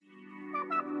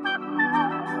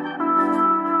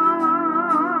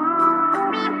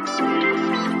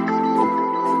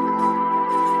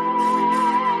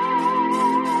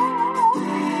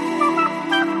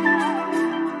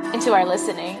to our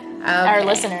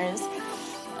listeners.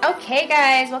 Okay,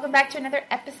 guys, welcome back to another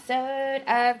episode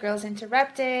of Girls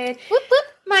Interrupted. Whoop, whoop.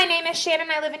 My name is Shannon.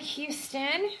 I live in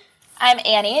Houston. I'm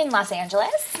Annie in Los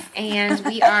Angeles. And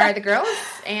we are the girls,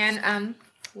 and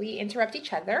we interrupt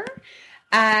each other.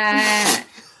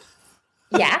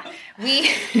 We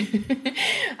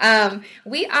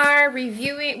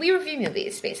review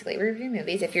movies, basically. We review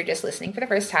movies if you're just listening for the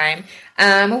first time.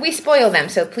 We spoil them,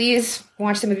 so please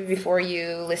watch the movie before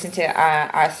you listen to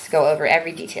us go over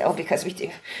every detail, because we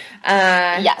do.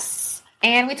 Yes.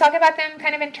 And we talk about them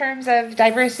kind of in terms of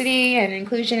diversity and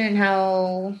inclusion and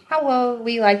how well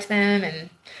we liked them and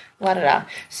la-da-da.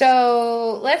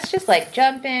 So let's just,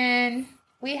 jump in.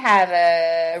 We have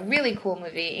a really cool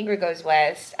movie, Ingrid Goes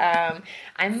West.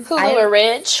 Hulu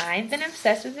Ridge. I've been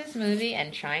obsessed with this movie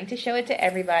and trying to show it to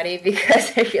everybody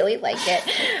because I really like it.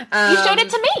 You showed it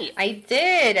to me. I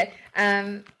did.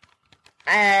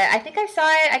 I think I saw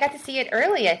it. I got to see it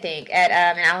early, I think, at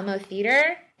an Alamo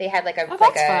Theater. They had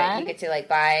fun. You get to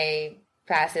buy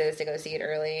passes to go see it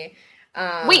early.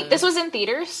 Wait, this was in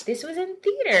theaters? This was in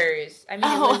theaters. I mean,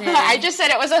 I just said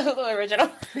it was a Hulu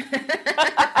original.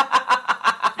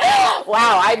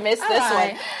 Wow, I missed this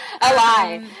one. A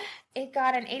lie. It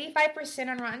got an 85%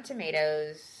 on Rotten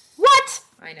Tomatoes. What?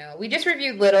 I know. We just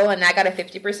reviewed Little, and that got a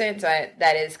 50%, so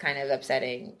that is kind of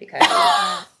upsetting because...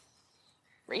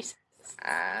 Racist.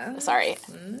 Sorry.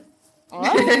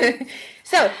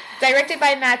 So, directed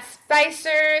by Matt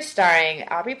Spicer, starring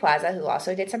Aubrey Plaza, who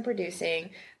also did some producing.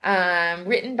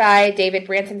 Written by David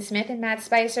Branson Smith and Matt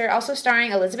Spicer, also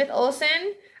starring Elizabeth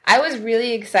Olsen. I was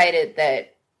really excited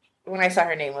that when I saw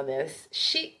her name on this.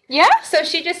 So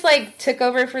she just took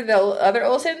over for the other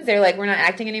Olsens. They're like, we're not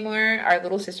acting anymore. Our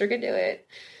little sister could do it.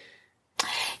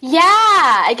 Yeah,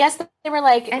 I guess they were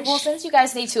like, since you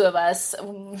guys need two of us,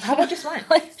 how about just one?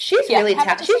 She's really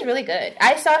talented. She's really good.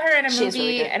 I saw her in a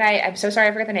movie, and I'm so sorry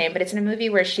I forgot the name, but it's in a movie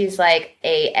where she's like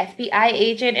a FBI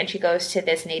agent, and she goes to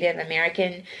this Native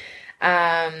American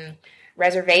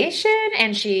reservation,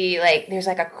 and she there's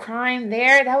a crime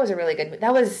there. That was a really good movie.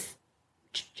 That was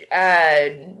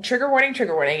trigger warning.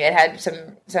 It had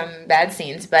some bad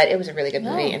scenes, but it was a really good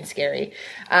movie and scary.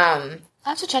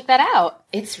 I'll have to check that out.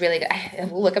 It's really good.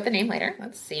 We'll look up the name later.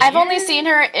 Let's see. I've only seen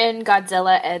her in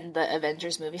Godzilla and the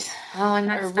Avengers movies. Oh, I'm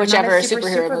not. Or whichever I'm not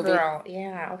superhero movie. Girl.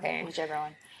 Yeah. Okay. Whichever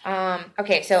one.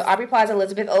 Okay. So Aubrey Plaza,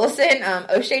 Elizabeth Olsen,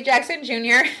 O'Shea Jackson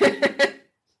Jr.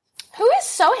 Who is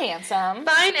so handsome.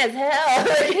 Fine as hell.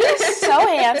 He is so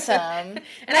handsome.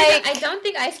 And I don't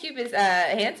think Ice Cube is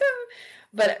handsome.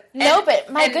 But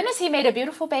my goodness, he made a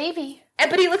beautiful baby.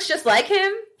 But he looks just like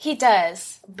him. He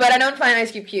does. But I don't find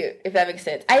Ice Cube cute, if that makes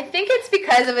sense. I think it's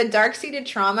because of a dark-seated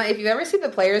trauma. If you've ever seen The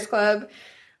Players Club,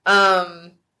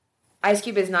 Ice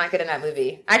Cube is not good in that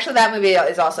movie. Actually, that movie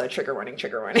is also a trigger warning.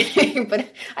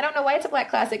 But I don't know why it's a black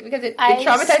classic, because it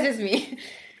traumatizes me.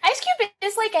 Ice Cube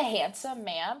is a handsome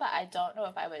man, but I don't know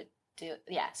if I would do...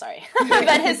 Yeah, sorry.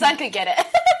 But his son could get it.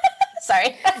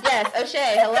 Sorry. Yes,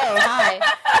 O'Shea. Hello.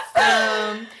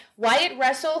 Hi. Wyatt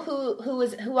Russell,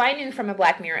 who I knew from a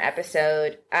Black Mirror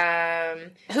episode.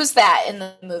 Who's that in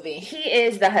the movie? He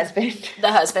is the husband.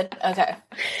 The husband. Okay.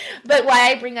 But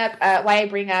why I bring up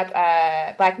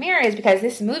Black Mirror is because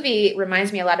this movie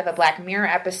reminds me a lot of a Black Mirror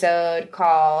episode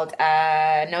called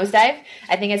Nosedive.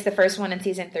 I think it's the first one in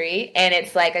season 3, and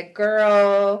it's a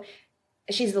girl.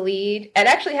 She's the lead. It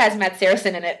actually has Matt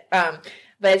Saracen in it.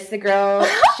 But it's the girl,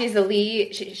 she's the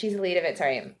lead, she's the lead of it.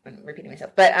 Sorry, I'm repeating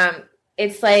myself. But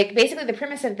it's basically the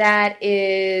premise of that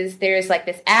is there's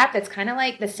this app that's kind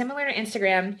of similar to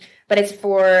Instagram, but it's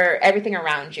for everything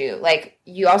around you.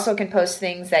 You also can post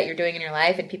things that you're doing in your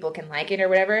life and people can like it or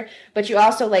whatever. But you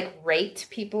also rate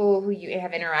people who you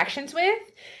have interactions with.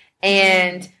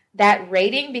 And that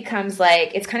rating becomes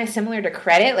it's kind of similar to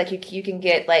credit. You can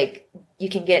get you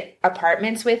can get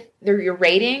apartments with your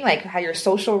rating, how your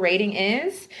social rating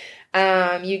is.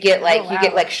 You get you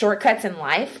get shortcuts in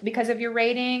life because of your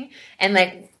rating,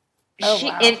 and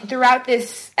throughout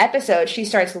this episode, she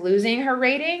starts losing her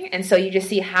rating, and so you just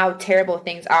see how terrible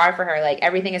things are for her.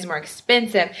 Everything is more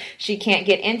expensive. She can't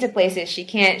get into places. She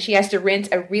has to rent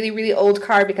a really, really old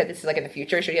car because this is in the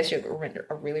future. So she has to rent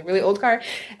a really, really old car.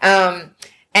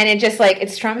 And it just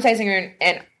it's traumatizing her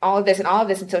and all of this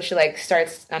until she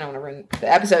starts, I don't want to ruin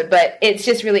the episode, but it's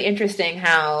just really interesting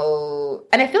how,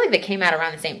 and I feel they came out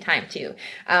around the same time too,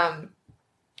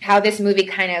 how this movie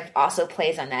kind of also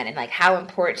plays on that and how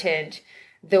important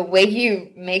the way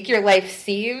you make your life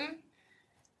seem,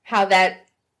 how that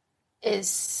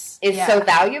is so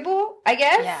valuable, I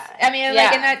guess. Yeah. I mean, in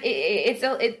that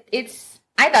it's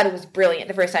I thought it was brilliant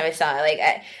the first time I saw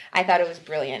it. I thought it was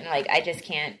brilliant. I just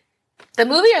can't. The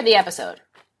movie or the episode?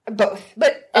 Both,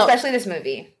 but especially this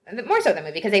movie. More so the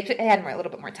movie, because they had a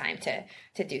little bit more time to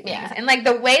do things. Yeah. And, like,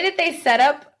 the way that they set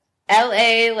up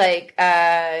L.A., like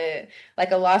a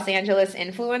Los Angeles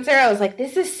influencer, I was like,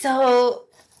 this is so...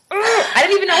 I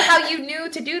don't even know how you knew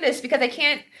to do this, because I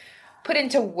can't put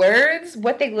into words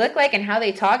what they look like and how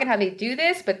they talk and how they do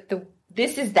this, but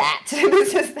this is that.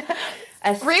 This is that.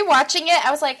 Rewatching it,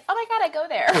 I was like, oh my god, I go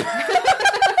there.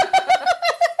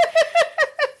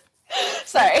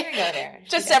 Sorry. Go there.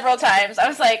 Just several times. I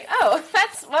was like, oh,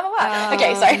 that's blah, blah, blah.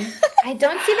 Okay, sorry. I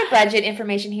don't see the budget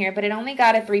information here, but it only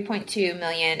got a $3.2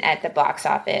 million at the box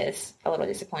office. A little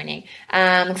disappointing.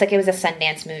 Looks like it was a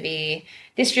Sundance movie.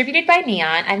 Distributed by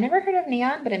Neon. I've never heard of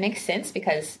Neon, but it makes sense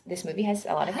because this movie has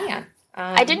a lot of neon.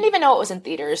 I didn't even know it was in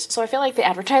theaters, so I feel like the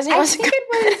advertising wasn't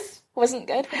good. Wasn't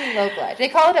good. Pretty low blood. They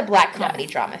call it a black comedy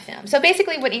drama film. So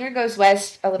basically what Ingrid Goes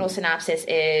West, a little synopsis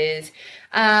is,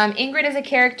 Ingrid is a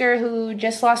character who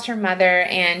just lost her mother,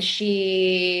 and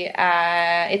she,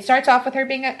 it starts off with her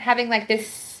having like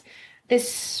this,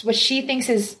 what she thinks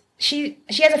is, she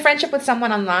has a friendship with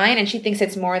someone online, and she thinks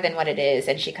it's more than what it is,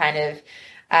 and she kind of,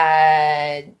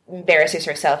 embarrasses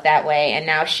herself that way, and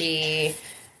now she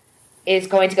is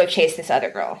going to go chase this other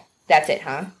girl. That's it,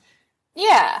 huh?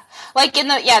 Yeah. Like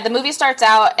the movie starts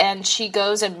out and she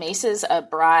goes and maces a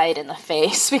bride in the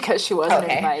face because she wasn't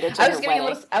invited to her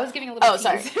wedding. I was giving a little Oh,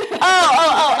 sorry.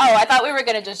 I thought we were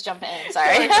going to just jump in.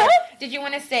 Sorry. Did you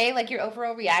want to say like your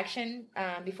overall reaction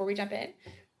before we jump in?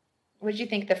 What did you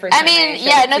think the first time?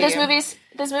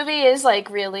 This movie is like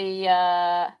really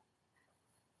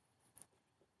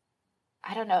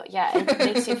I don't know. Yeah, it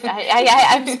makes you.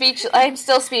 I'm speechless. I'm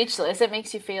still speechless. It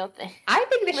makes you feel things. I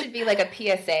think this should be like a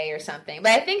PSA or something.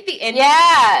 But I think the ending.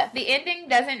 Yeah. The ending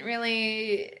doesn't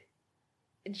really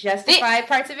justify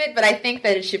parts of it. But I think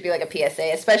that it should be like a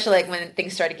PSA, especially like when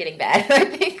things started getting bad. I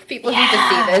think people need to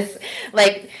see this.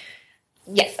 Like,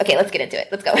 yes. Okay, let's get into it.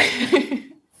 Let's go.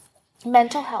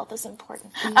 Mental health is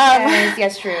important.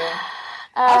 Yes, true.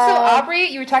 Also, Aubrey,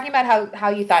 you were talking about how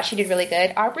you thought she did really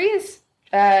good. Aubrey is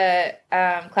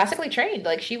classically trained.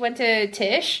 Like, she went to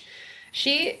Tisch.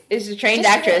 She is a trained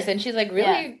actress, and she's like really.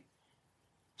 Yeah.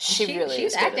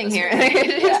 She's acting here.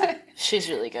 Yeah. She's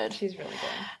really good. She's really good.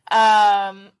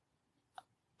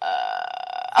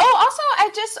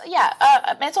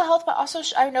 Mental health, but also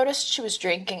I noticed she was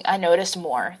drinking. I noticed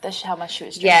more how much she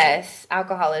was drinking. Yes,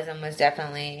 alcoholism was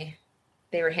definitely.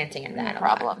 They were hinting at that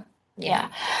problem. Yeah.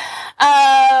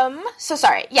 So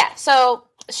sorry. Yeah. So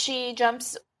she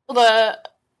jumps. The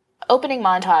opening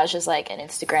montage is like an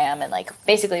Instagram and like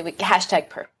basically we hashtag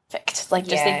perfect. Like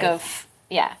just think of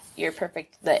you're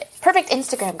perfect. The perfect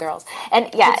Instagram girls. And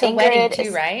it's a wedding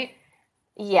too, right?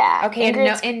 Yeah. Okay.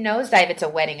 In Nosedive, it's a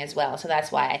wedding as well, so that's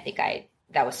why I think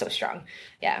that was so strong.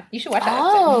 Yeah, you should watch that.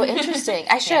 Oh, interesting.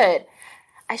 I should.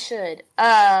 I should.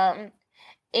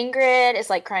 Ingrid is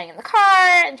like crying in the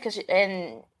car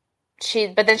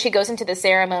but then she goes into the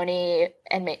ceremony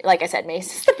and, like I said,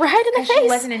 maces the bride in the face. She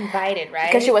wasn't invited, right?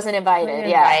 Because she wasn't invited,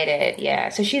 yeah.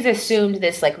 So she's assumed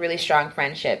this, like, really strong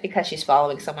friendship because she's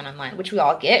following someone online, which we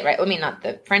all get, right? I mean, not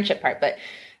the friendship part, but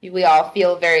we all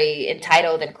feel very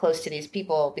entitled and close to these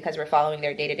people because we're following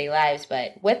their day-to-day lives.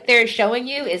 But what they're showing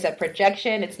you is a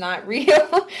projection. It's not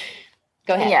real.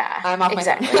 Go ahead. Yeah, I'm off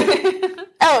exactly. my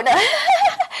Oh,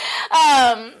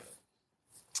 no.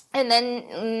 And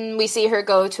then we see her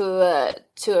go to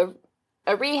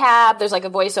a rehab. There's like a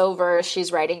voiceover.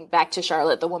 She's writing back to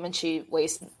Charlotte, the woman she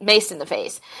maced in the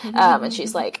face, and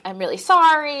she's like, "I'm really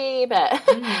sorry, but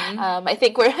I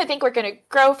think we're gonna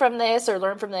grow from this or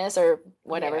learn from this or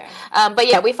whatever." Yeah. But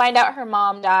yeah, we find out her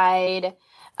mom died.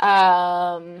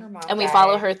 And we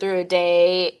follow her through a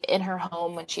day in her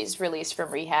home when she's released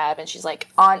from rehab, and she's like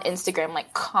on Instagram,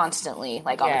 like constantly,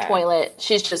 like on the toilet.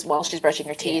 She's just while she's brushing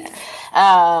her teeth.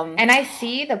 And I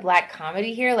see the black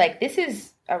comedy here. Like, this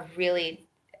is a really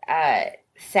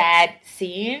sad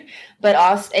scene, but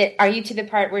also, are you to the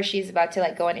part where she's about to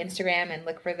like go on Instagram and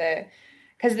look for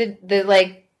because the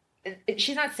like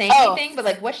she's not saying anything, but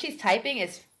like what she's typing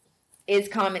is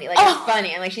comedy, like it's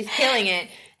funny, and like she's killing it,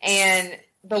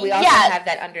 but we also have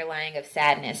that underlying of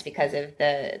sadness because of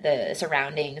the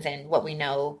surroundings and what we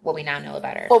now know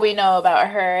about her. What we know about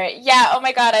her. Yeah, oh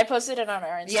my god, I posted it on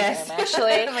our Instagram,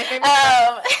 actually.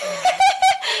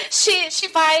 She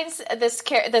finds this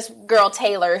girl,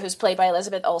 Taylor, who's played by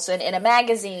Elizabeth Olsen, in a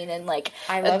magazine, and like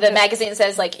the magazine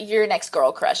says like your next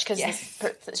girl crush, because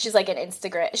she's like an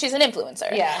Instagram, she's an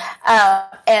influencer. Yeah.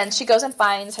 And she goes and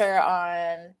finds her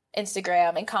on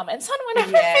Instagram and comments on one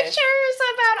of her pictures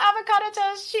about avocado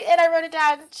toast. And I wrote it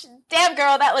down. Damn,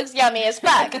 girl, that looks yummy as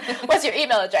fuck. What's your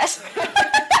email address?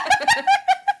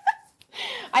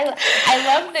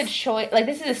 I love the choice. Like,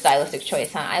 this is a stylistic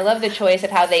choice, huh? I love the choice of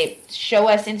how they show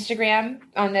us Instagram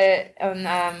on the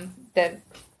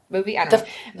movie. I don't know.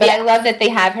 But I love that they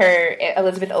have her,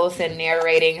 Elizabeth Olsen,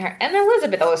 narrating her. And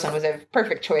Elizabeth Olsen was a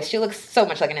perfect choice. She looks so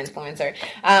much like an influencer.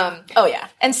 Oh, yeah.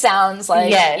 And sounds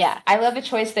like, yeah. I love the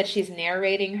choice that she's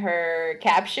narrating her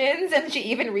captions, and she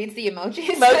even reads the emojis.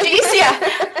 Emojis,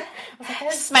 yeah.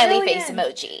 Like, smiley brilliant. face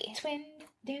emoji.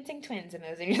 Dancing twins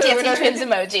emoji. Dancing twins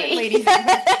emoji. Ladies.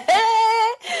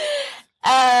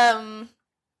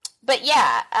 But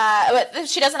yeah, but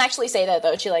she doesn't actually say that,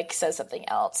 though. She, like, says something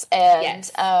else.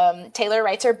 And Taylor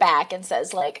writes her back and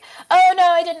says, like, oh, no,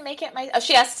 I didn't make it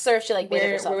she asks her if she, like, made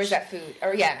it herself. Where was that food?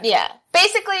 Or, yeah. Yeah.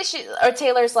 Basically,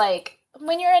 Taylor's like,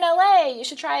 when you're in LA, you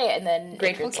should try it. And then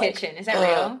Grateful Ingrid's Kitchen. Like, is that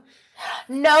real?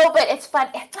 No, but it's fun.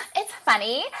 It's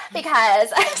funny because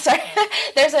sorry,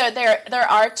 there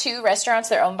are two restaurants.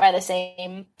 They're owned by the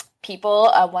same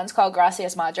people. One's called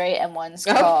Gracias Madre, and one's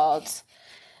called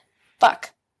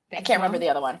Fuck. I can't remember the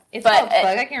other one. It's called Fuck.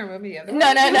 I can't remember the other one.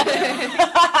 No.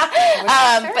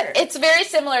 But it's very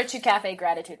similar to Cafe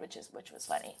Gratitude, which was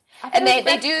funny. And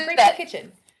they do that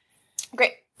kitchen.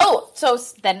 Great. Oh, so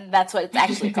then that's what it's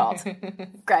actually called.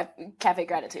 Cafe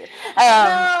Gratitude.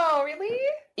 No, really?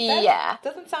 That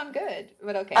doesn't sound good,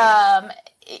 but okay.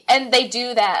 And they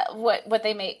do that. What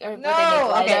they make, or what they make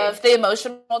light of the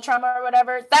emotional trauma or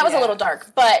whatever. That was a little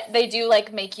dark, but they do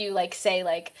like make you like say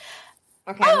like,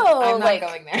 okay, I'm not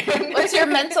going there. What's your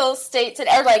mental state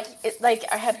today? Or like,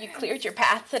 have you cleared your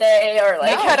path today? Or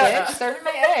like, no, I don't know. Serving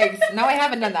my eggs. No, I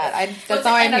haven't done that. That's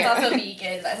all I'm here. And that's also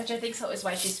vegan, which I think is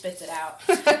why she spits it out.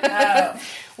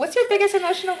 What's your biggest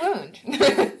emotional wound?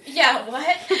 Yeah,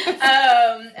 what?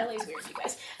 LA's weird, you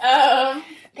guys.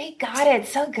 They got it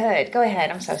so good. Go ahead.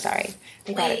 I'm so sorry.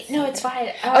 They got it. No, it's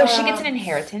fine. She gets an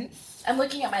inheritance. I'm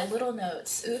looking at my little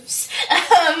notes. Oops.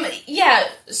 Yeah,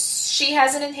 she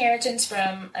has an inheritance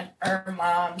from her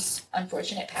mom's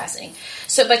unfortunate passing.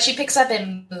 But she picks up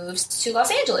and moves to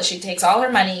Los Angeles. She takes all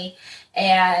her money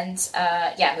and,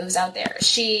 moves out there.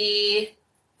 She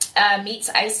meets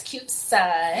Ice Cube's son,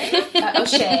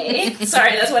 O'Shea.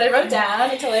 Sorry, that's what I wrote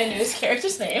down until I knew his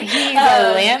character's name. He's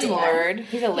a landlord.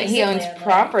 He owns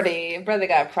property. Brother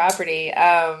got property.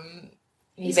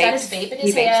 He's got his vape in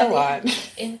his hand. He vapes a lot.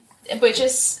 Which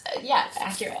is,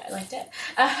 accurate. I liked it.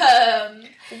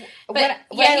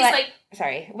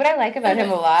 What I like about him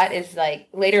a lot is, like,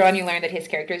 later on you learn that his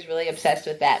character is really obsessed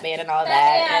with Batman and all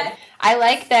that. And I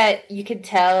like that you could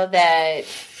tell that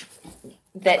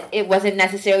it wasn't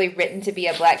necessarily written to be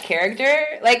a black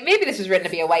character. Like, maybe this was written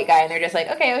to be a white guy, and they're just like,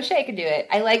 okay, O'Shea can do it.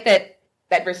 I like that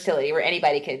versatility where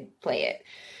anybody could play it.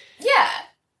 Yeah.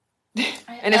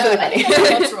 And it's really funny. I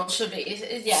think that's role should be.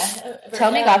 Yeah.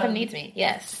 Tell me Gotham needs me.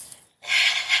 Yes.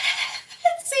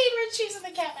 See, we're choosing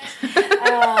the cat.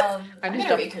 I'm going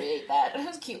to recreate that. It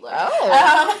was a cute look.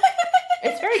 Oh.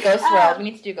 It's very Ghost World. We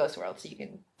need to do Ghost World so you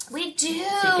can... We do.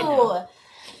 So you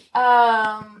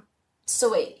can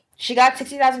so wait. She got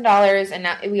 $60,000, and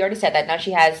now we already said that. Now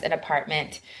she has an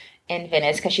apartment in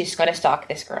Venice because she's going to stalk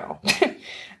this girl,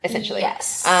 essentially.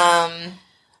 Yes.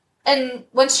 And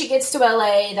once she gets to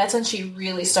LA, that's when she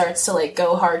really starts to, like,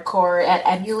 go hardcore at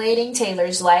emulating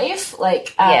Taylor's life.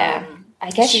 Like, I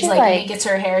guess she's like gets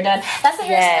her hair done. That's the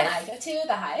hair salon I go to,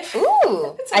 the Hive.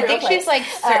 Ooh, I think place. She's like,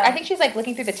 I think she's like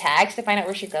looking through the tags to find out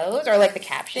where she goes, or like the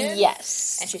captions.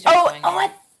 Yes, and she's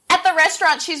at the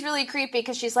restaurant, she's really creepy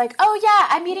because she's like, "Oh yeah,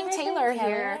 I'm meeting Taylor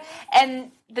here,"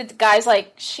 and the guy's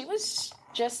like, "She was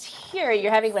just here.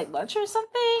 You're having like lunch or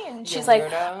something?" And she's like,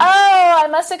 "Oh, I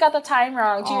must have got the time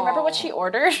wrong. Do you remember what she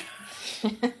ordered?"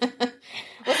 Was it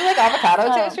like avocado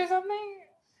toast or something?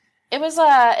 It was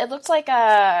it looked like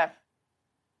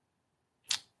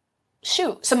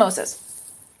samosas.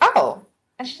 Oh,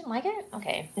 and she didn't like it?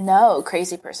 Okay. No,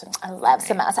 crazy person. I love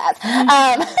samosas.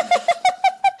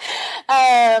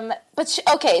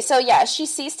 But she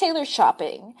sees Taylor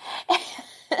shopping.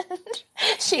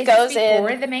 She goes in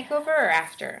before the makeover or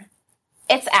after?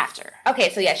 It's after. Okay,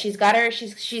 so yeah, she's got her money.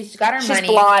 She's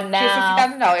blonde now. She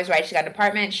has $60,000, right? She's got an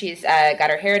apartment. She's got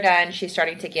her hair done. She's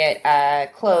starting to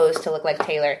get clothes to look like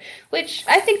Taylor, which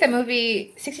I think the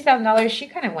movie $60,000. She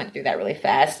kind of went through that really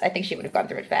fast. I think she would have gone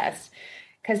through it fast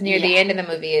because near the end of the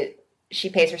movie, she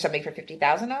pays for something for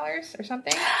 $50,000 or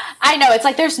something. I know, it's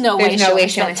like there's no way she only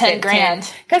spent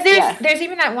 $10,000 because there's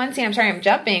even that one scene. I'm sorry, I'm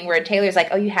jumping where Taylor's like,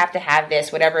 "Oh, you have to have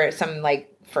this, whatever, some like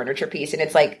furniture piece," and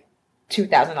it's like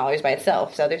 $2,000 by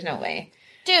itself. So there's no way,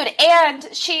 dude. And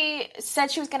she said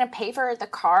she was going to pay for the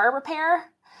car repair.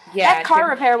 Yeah, that car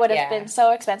repair would have been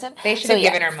so expensive. They should have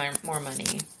given her more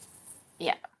money.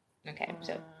 Yeah. Okay,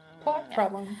 so Plot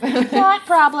problem. Plot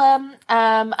problem.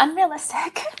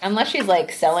 Unrealistic. Unless she's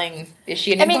like selling. Is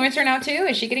she an influencer now too?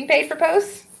 Is she getting paid for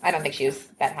posts? I don't think she was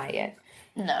that high yet.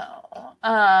 No.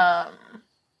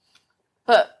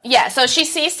 But yeah, so she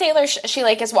sees Taylor. She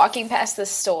like is walking past the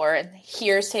store and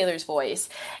hears Taylor's voice,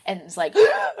 and is like,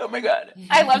 "Oh my god!"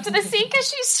 I loved the scene because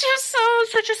she's just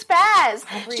such a spaz.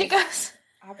 She goes.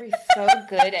 Aubrey's so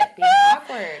good at being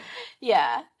awkward.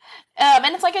 Yeah.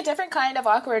 And it's like a different kind of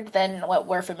awkward than what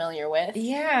we're familiar with.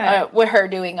 Yeah. With her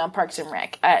doing on Parks and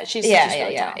Rec. She's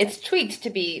really talented. It's tweaked to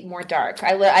be more dark.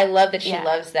 I love that she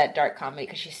loves that dark comedy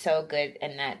because she's so good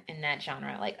in that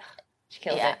genre. Like, she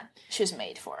kills it. She was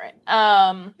made for it.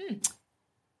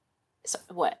 So,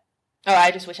 what? Oh,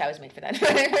 I just wish I was made for that.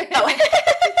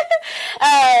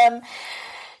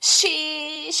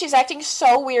 She's acting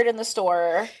so weird in the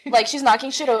store. Like, she's knocking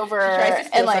shit over. She tries to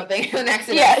steal and like something on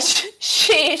accident. Yeah,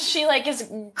 she like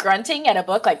is grunting at a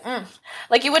book like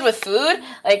like you would with food.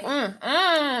 Like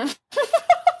yeah,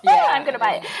 I'm gonna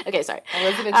buy it. Okay, sorry.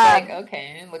 Elizabeth's like,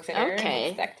 okay, and looks at her and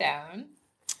looks back down.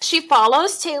 She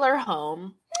follows Taylor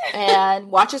home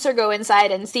and watches her go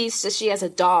inside and sees that she has a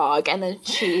dog, and then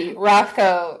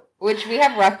Rothko, which we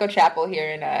have Rothko Chapel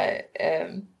here in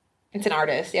it's an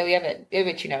artist. Yeah, we have it.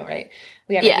 Which you know, right?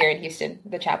 We have it here in Houston.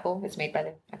 The chapel is made by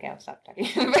the... Okay, I'll stop talking.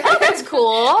 Oh, that's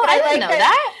cool. I didn't know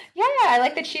that. Yeah, I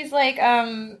like that she's like,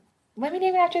 let me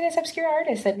name it after this obscure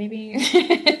artist that maybe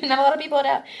not a lot of people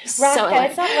know. Rothko.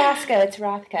 It's not Roscoe. It's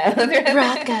Rothko.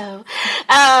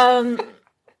 Rothko.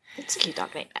 It's a cute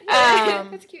dog name.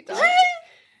 It's a cute dog.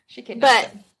 She kidnapped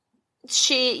him.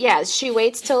 She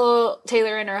waits till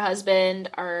Taylor and her husband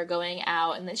are going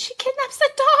out, and then she kidnaps the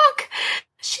dog.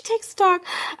 She takes the dog,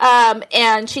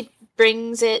 and she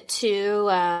brings it to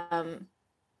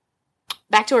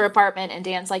back to her apartment. And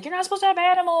Dan's like, "You're not supposed to have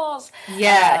animals."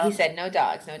 Yeah, he said, "No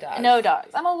dogs, no dogs, no dogs.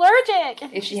 I'm allergic."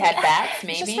 If she had bats,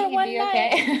 maybe he'd be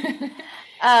okay.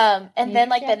 And maybe then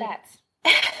like bats.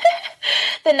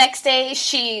 the next day,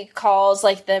 she calls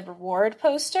like the reward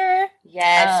poster.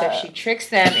 Yes, so she tricks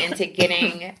them into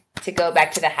getting to go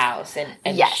back to the house, and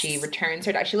she returns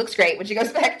her dog. She looks great when she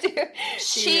goes back to.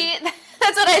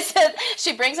 That's what I said.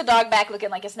 She brings a dog back looking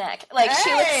like a snack. Like,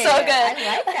 she looks so good.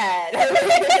 I like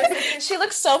that. She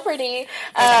looks so pretty.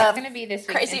 That's going to be this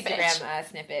week's crazy Instagram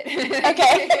snippet.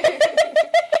 Okay.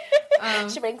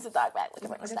 She brings the dog back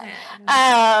looking like a snack.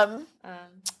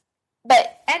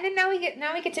 And then now we get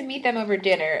to meet them over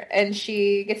dinner, and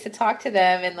she gets to talk to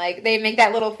them, and like they make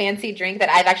that little fancy drink that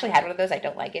I've actually had one of those. I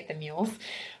don't like it, the mules.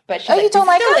 But she's you don't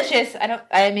like delicious. It?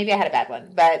 Maybe I had a bad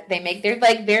one, but they're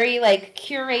like very like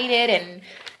curated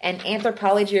and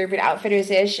Anthropology Urban Outfitters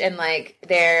ish, and like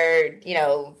they're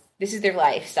this is their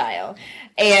lifestyle,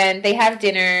 and they have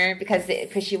dinner because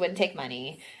she wouldn't take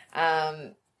money,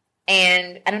 and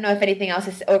I don't know if anything else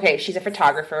is okay. She's a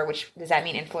photographer, which does that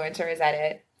mean influencer? Is that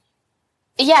it?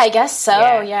 Yeah, I guess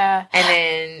so. Yeah. And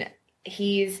then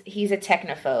he's a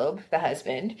technophobe, the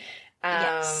husband.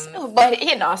 Yes, but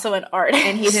he's also an artist.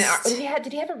 And he's an artist.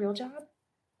 Did he have a real job?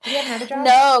 Did he have another job?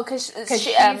 No, because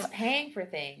she's paying for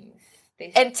things.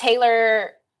 And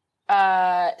Taylor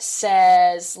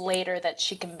says later that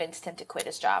she convinced him to quit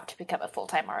his job to become a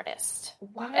full-time artist.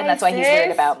 Why? And that's why he's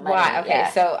worried about money. Why? Okay,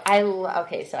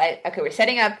 we're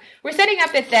setting up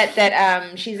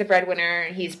that she's the breadwinner.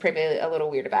 He's probably a little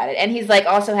weird about it, and he's like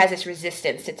also has this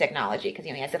resistance to technology because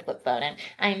he has a flip phone, and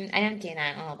I don't do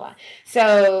that, blah blah blah.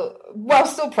 So while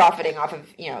still profiting off of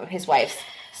his wife's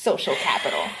social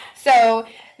capital. So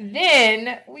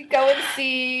then we go and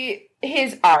see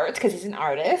his art because he's an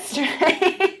artist,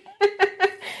 right?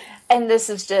 And this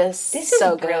is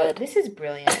so good. This is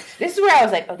brilliant. This is where I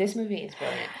was like, oh, this movie is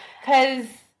brilliant. Because,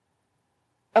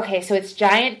 okay, so it's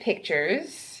giant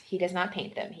pictures. He does not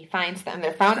paint them. He finds them.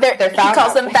 They're found. He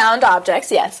calls them found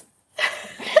objects, yes.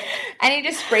 And he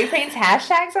just spray paints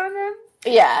hashtags on them?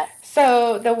 Yeah.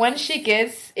 So the one she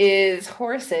gets is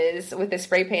horses with a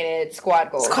spray painted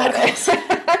squad goals.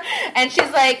 And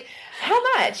she's like, how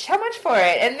much? How much for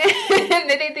it? And then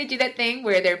they do that thing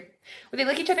where they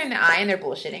look each other in the eye and they're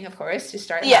bullshitting, of course, to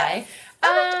start the eye.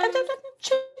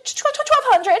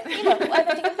 1,200.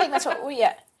 I think that's what we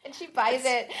And she buys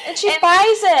it.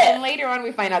 And later on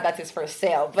we find out that's his first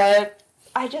sale. But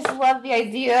I just love the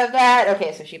idea of that.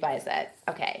 Okay, so she buys that.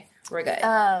 Okay, we're good.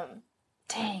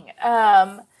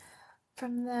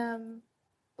 From them...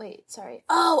 Wait, sorry.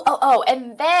 Oh,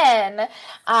 and then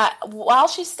while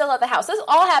she's still at the house, this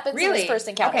all happens in this first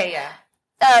encounter. Okay, yeah.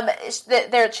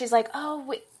 She's like,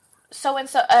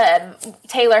 so-and-so,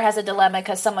 Taylor has a dilemma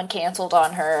because someone canceled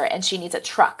on her and she needs a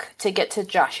truck to get to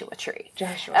Joshua Tree.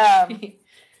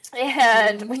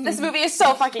 And this movie is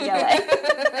so fucking LA.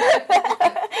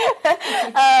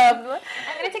 I'm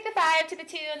gonna take the 5 to the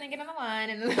 2 and then get on the 1.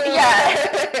 And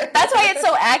yeah, that's why it's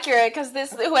so accurate because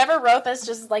whoever wrote this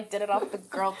just like did it off the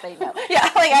girl they know. Yeah,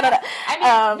 like I don't know.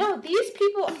 I mean, no, these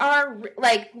people are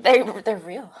like they're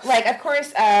real. Like, of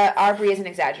course, Aubrey is an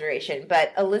exaggeration,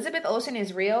 but Elizabeth Olsen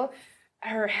is real.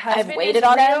 Her husband I've waited is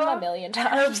on real. him a million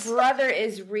times. Her brother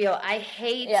is real. I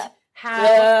hate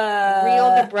how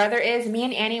real the brother is. Me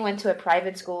and Annie went to a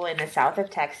private school in the south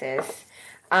of Texas.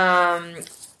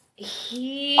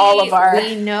 We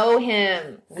know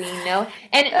him. We know,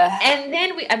 and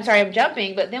then I'm sorry, I'm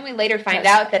jumping, but then we later find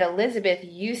out that Elizabeth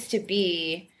used to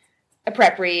be a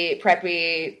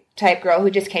preppy type girl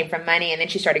who just came from money, and then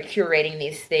she started curating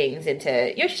these things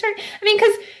into,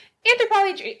 because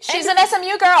anthropology. She's an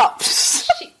SMU girl.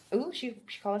 She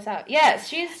called us out. Yes,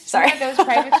 she's one of those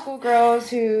private school girls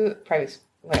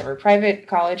private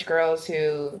college girls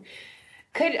who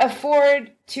could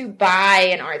afford to buy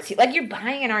an artsy, like you're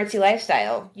buying an artsy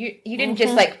lifestyle. You didn't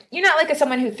just like, you're not like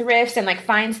someone who thrifts and like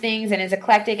finds things and is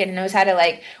eclectic and knows how to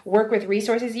like work with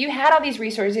resources. You had all these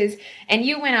resources and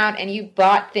you went out and you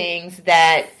bought things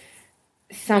that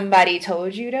somebody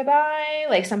told you to buy.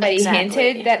 Like somebody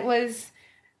hinted that was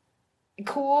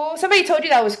cool. Somebody told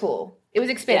you that was cool. It was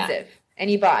expensive and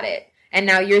you bought it. And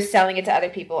now you're selling it to other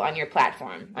people on your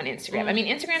platform on Instagram. I mean,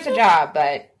 Instagram's a job,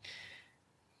 but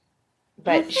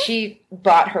she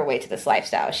bought her way to this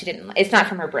lifestyle. She didn't. It's not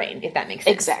from her brain, if that makes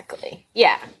sense. Exactly.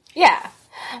 Yeah. Yeah.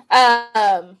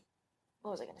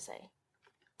 What was I going to say?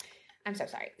 I'm so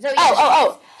sorry.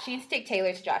 So she needs to take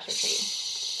Taylor to Joshua Tree.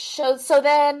 So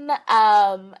then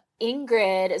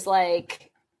Ingrid is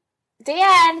like,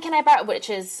 Dan, can I borrow? Which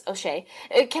is O'Shea.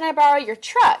 Can I borrow your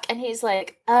truck? And he's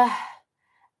like,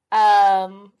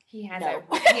 he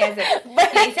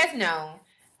says no,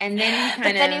 and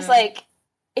then he's like,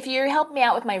 if you help me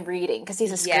out with my reading, because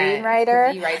he's a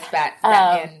screenwriter. He writes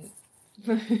Batman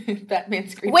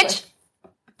screenplay. Which,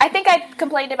 I think I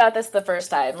complained about this the first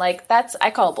time. Like,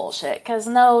 I call bullshit, because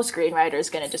no screenwriter is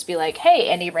going to just be like, hey,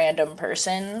 any random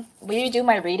person, will you do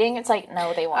my reading? It's like,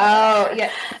 no, they won't. Oh,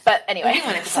 yeah. But anyway. He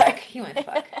wanted to fuck. He wanted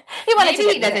Maybe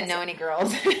he doesn't know any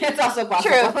girls. It's also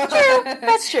possible. True.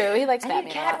 That's true. He likes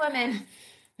Batman Catwoman.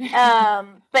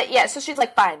 But yeah, so she's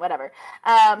like, fine, whatever.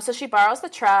 So she borrows the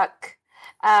truck.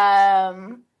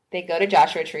 They go to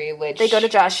Joshua Tree,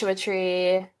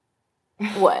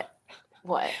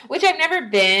 What? Which I've never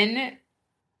been,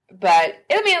 but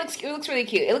it looks really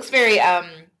cute. It looks very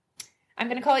I'm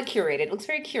gonna call it curated. It looks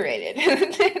very curated.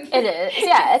 It is.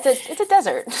 Yeah, it's a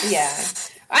desert. Yeah.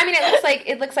 I mean,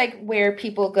 it looks like where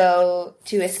people go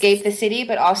to escape the city,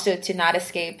 but also to not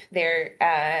escape their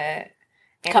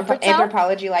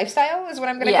anthropology lifestyle is what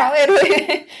I'm gonna call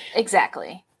it.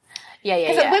 Exactly.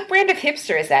 Yeah. What brand of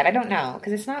hipster is that? I don't know,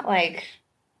 because it's not like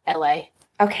LA.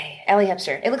 Okay, LA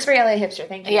hipster. It looks very LA hipster.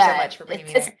 Thank you so much for bringing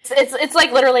me there. It's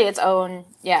like literally its own,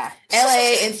 LA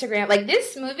Instagram. Like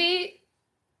this movie,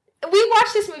 we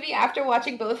watched this movie after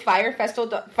watching both Fire Festival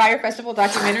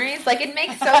documentaries. Like it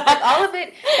makes all of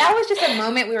it. That was just a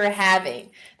moment we were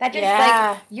having. That just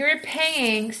like you're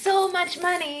paying so much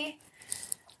money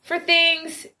for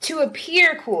things to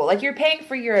appear cool. Like you're paying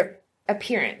for your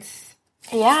appearance.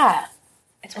 Yeah,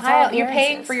 it's wild. You're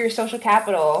paying for your social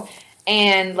capital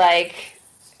and like.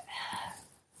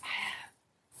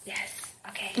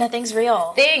 Nothing's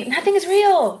real. Nothing is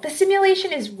real. The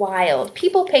simulation is wild.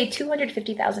 People pay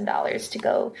 $250,000 to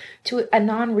go to a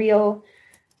non-real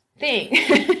thing.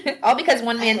 All because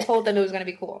one man told them it was going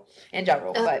to be cool. And Ja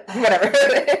Rule, but whatever.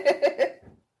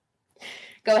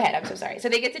 Go ahead. I'm so sorry. So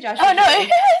they get to Joshua. Oh, no.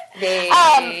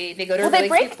 They go to a really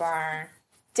cute bar.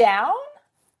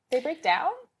 They break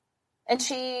down? And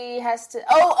she has to...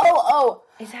 Oh.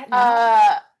 Is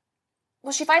that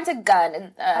well, she finds a gun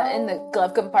in the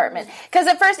glove compartment. Because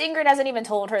at first, Ingrid hasn't even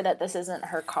told her that this isn't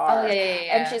her car. Oh,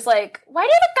 yeah. And she's like, why do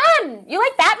you have a gun? You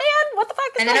like Batman? What the fuck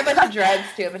is that? And then a bunch of drugs,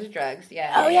 too. A bunch of drugs,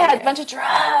 yeah. A bunch of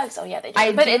drugs. Oh, yeah, they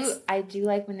do. I do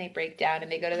like when they break down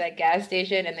and they go to that gas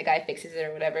station and the guy fixes it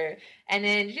or whatever. And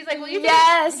then she's like, will you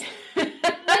Yes. Will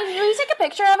you take a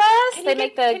picture of us? Can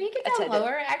you get down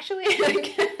lower, actually?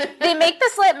 They make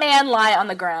the slit man lie on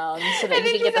the ground so that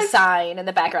you can get the sign in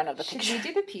the background of the picture. Should we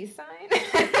do the peace sign? These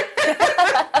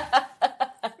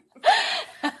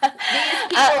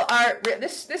people are...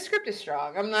 This script is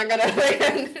strong. I'm not gonna...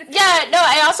 Yeah, no,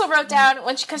 I also wrote down,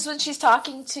 when she's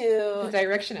talking to... The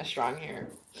direction is strong here.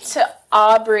 To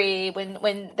Aubrey,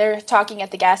 when they're talking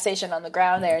at the gas station on the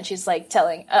ground there, and she's like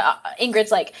telling...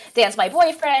 Ingrid's like, Dan's my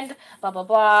boyfriend, blah, blah,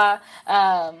 blah.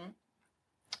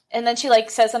 And then she like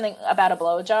says something about a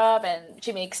blowjob, and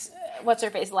she makes... what's her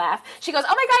face laugh. She goes,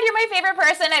 "Oh my god, you're my favorite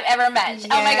person I've ever met." Yes.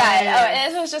 Oh my god.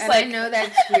 Oh, it was just I know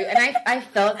that's true. And I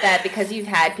felt that because you've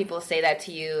had people say that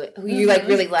to you who you like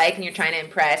really like and you're trying to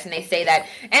impress, and they say that,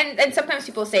 and sometimes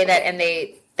people say that and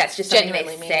that's just something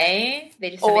genuinely they say. They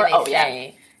just something they say.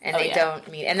 Yeah. And they don't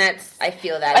mean, and I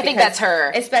feel that. I think that's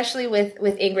her. Especially with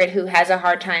Ingrid, who has a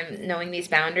hard time knowing these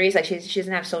boundaries. Like, she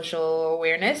doesn't have social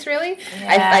awareness, really.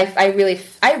 Yeah. I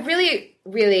really,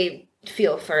 really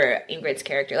feel for Ingrid's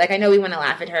character. Like, I know we want to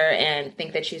laugh at her and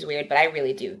think that she's weird, but I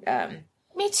really do.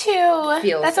 Me too.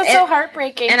 That's what's so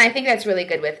heartbreaking. And I think that's really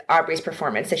good with Aubrey's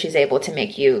performance, that she's able to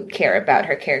make you care about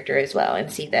her character as well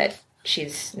and see that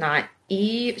she's not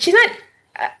evil. She's not...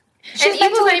 and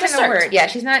evil's not even the word. Yeah,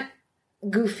 she's not...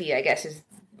 goofy, I guess, is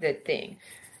the thing.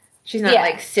 She's not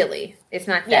like silly. It's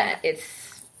not that.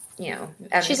 It's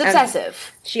she's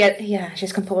obsessive. She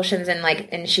has compulsions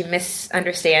and she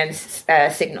misunderstands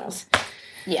signals.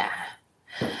 Yeah.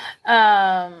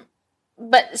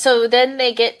 But so then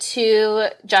they get to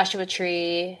Joshua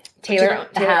Tree. Taylor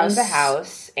owns the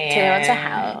house, and Taylor owns a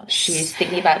house. She's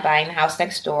thinking about buying the house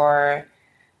next door.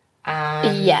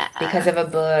 Because of a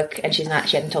book, and she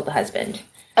hasn't told the husband.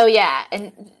 Oh, yeah,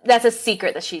 and that's a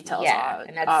secret that she tells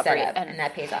and that's Aubrey. Set up, and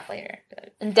that pays off later.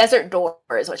 And Desert Door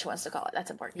is what she wants to call it.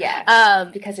 That's important. Yeah,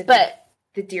 because of the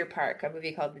Deer Park, a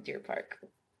movie called The Deer Park.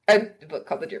 A book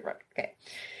called The Deer Park. Okay.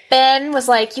 Ben was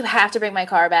like, you have to bring my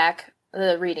car back.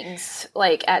 The readings,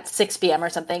 like, at 6 p.m. or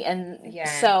something. And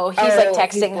so he's,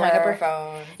 texting her. Up her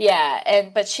phone.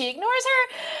 Yeah, but she ignores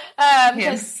her.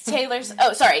 Because Taylor's...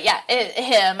 Oh, sorry,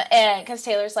 him. And because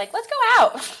Taylor's like, let's go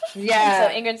out. Yeah.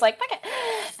 So Ingrid's like, fuck it.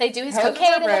 They do his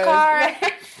cocaine in the car.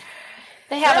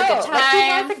 They have a good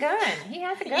time. He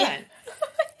has a gun. Yeah.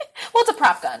 Well, it's a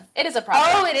prop gun. It is a prop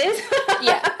gun. Oh, it is?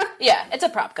 Yeah, it's a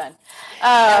prop gun.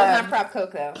 That was not prop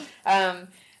coke, though.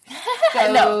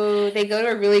 So they go to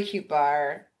a really cute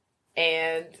bar,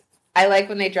 and I like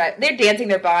when they drive. They're dancing,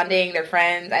 they're bonding, they're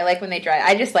friends. I like when they drive.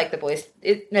 I just like the boys,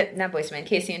 not Boys Man,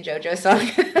 Casey and JoJo song.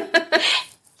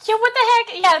 Yeah, what the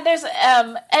heck? Yeah, there's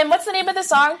and what's the name of the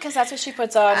song? Because that's what she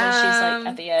puts on when she's like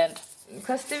at the end.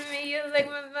 Close to me, you like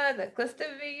my mother. Close to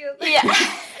me, you. Yeah,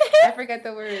 I forget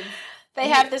the words. They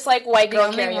have this white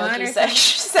girl karaoke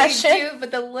session. They do,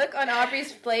 but the look on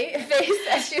Aubrey's face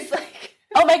as she's like.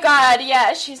 Oh my god,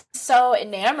 yeah, she's so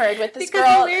enamored with this girl.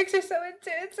 Because the lyrics are so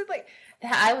intense.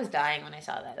 And I was dying when I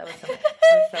saw that. That was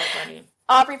so funny.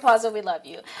 Aubrey Plaza, we love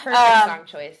you. Perfect song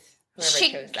choice. Whoever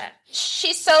chose that.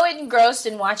 She's so engrossed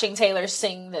in watching Taylor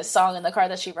sing this song in the car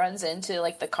that she runs into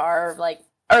the car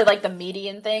or the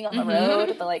median thing on the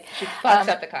road. But she fucks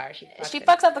up the car. She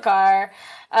fucks up the car.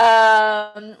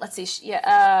 Let's see.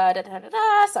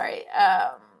 Sorry.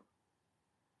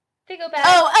 They go back.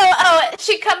 Oh!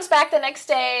 She comes back the next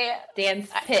day. Dan's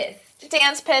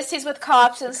pissed. He's with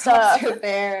cops and stuff. Cops are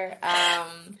there.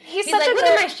 He's such like, look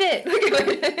at my shit.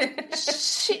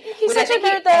 He's such a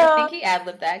nerd, though. I think he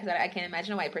ad-libbed that because I can't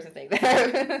imagine a white person saying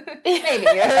that. Maybe.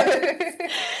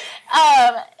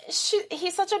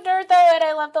 He's such a nerd, though, and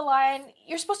I love the line,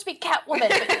 "You're supposed to be Catwoman,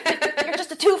 but you're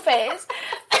just a Two-Face."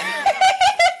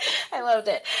 I loved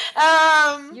it.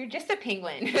 You're just a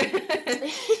penguin.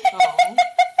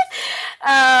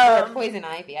 Or Poison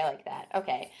Ivy. I like that.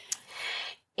 Okay.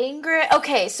 Ingrid.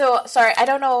 Okay, so sorry, I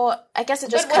don't know. I guess it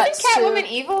just cuts to... Wasn't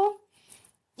Catwoman evil?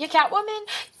 Yeah, Catwoman.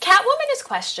 Catwoman is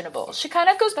questionable. She kind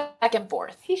of goes back and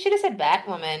forth. He should have said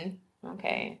Batwoman.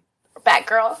 Okay. Or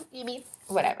Batgirl, you mean?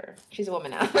 Whatever. She's a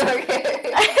woman now.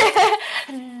 Okay.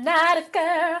 Not a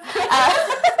girl.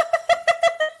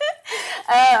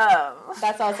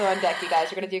 That's also on deck, you guys.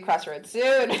 We're going to do Crossroads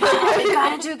soon. We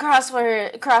gotta do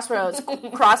Crossroads.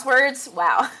 Crosswords?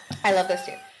 Wow. I love those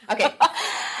too. Okay.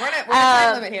 We're in a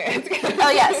time limit here.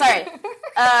 Oh, yeah, sorry.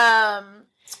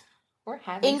 We're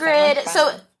having Ingrid,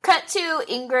 so cut to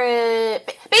Ingrid.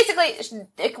 Basically,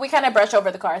 we kind of brush over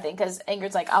the car thing because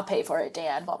Ingrid's like, I'll pay for it,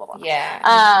 Dan, blah, blah, blah. Yeah.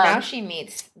 Now she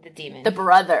meets the demon. The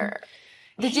brother.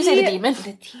 Did you say the demon?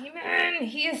 The demon.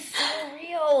 He is so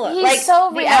real. He's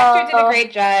so real. The actor did a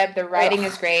great job. The writing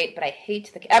is great, but I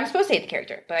hate I'm supposed to hate the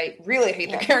character, but I really hate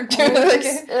the character.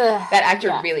 That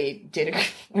actor really did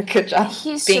a good job.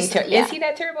 He's being just, Is he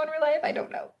that terrible in real life? I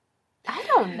don't know. I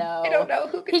don't know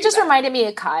who could He just reminded me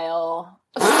of Kyle.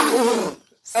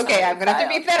 Okay, I'm gonna have to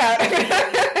beep that out.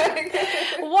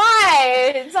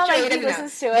 Why? It's not like he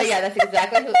listens to us. But yeah, that's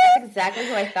exactly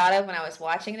who I thought of when I was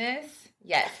watching this.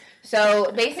 Yes.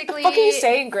 So basically, what are you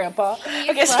saying, Grandpa? So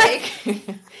basically,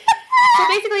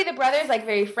 the brother's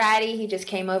very fratty. He just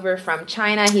came over from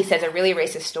China. He says a really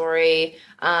racist story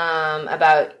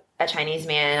about a Chinese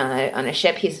man on a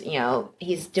ship. He's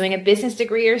doing a business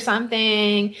degree or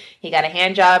something. He got a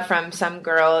hand job from some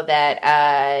girl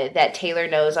that Taylor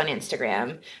knows on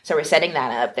Instagram. So we're setting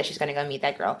that up, that she's going to go meet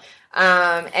that girl.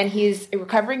 And he's a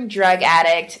recovering drug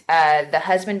addict. The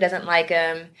husband doesn't like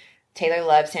him. Taylor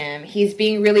loves him. He's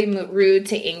being really rude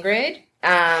to Ingrid,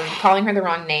 calling her the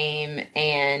wrong name,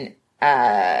 and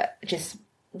just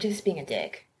being a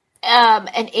dick.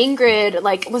 And Ingrid,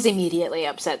 like, was immediately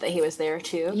upset that he was there,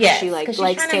 too. Yeah. She, like,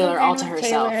 likes Taylor all to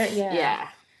herself. Taylor, yeah.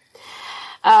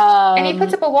 And he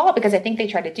puts up a wall because I think they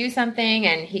try to do something,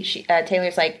 and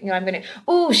Taylor's like, I'm gonna.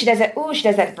 She does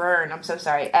that burn. I'm so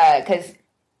sorry. Because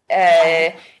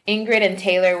Ingrid and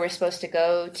Taylor were supposed to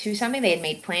go to something. They had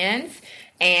made plans,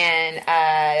 and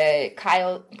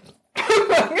Kyle.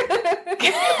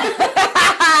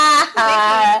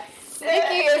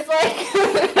 Nikki is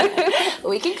like...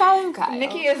 we can call him Kyle.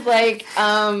 Nikki is like,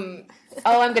 I'm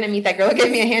going to meet that girl who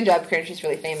gave me a hand job. She's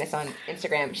really famous on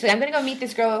Instagram. She's like, I'm going to go meet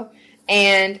this girl,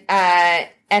 and at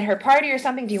her party or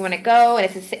something, do you want to go?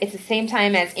 And it's the same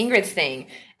time as Ingrid's thing.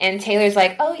 And Taylor's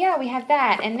like, oh, yeah, we have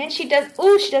that. And then she does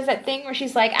that thing where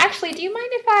she's like, actually, do you mind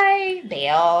if I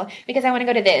bail? Because I want to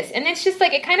go to this. And it's just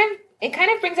like, it kind of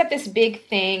brings up this big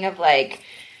thing of like,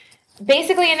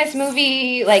 basically in this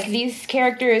movie, like these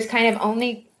characters kind of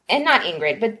only, and not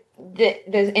Ingrid, but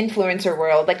the influencer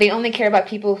world, like they only care about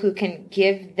people who can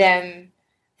give them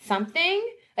something.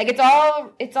 Like it's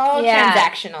all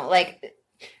transactional. Like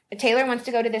Taylor wants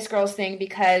to go to this girl's thing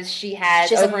because she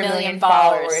has over a million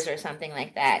followers or something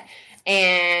like that.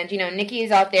 And, Nikki is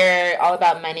out there all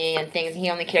about money and things. He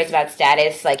only cares about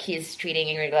status. Like, he's treating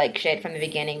Ingrid like shit from the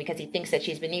beginning because he thinks that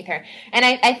she's beneath her. And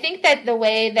I think that the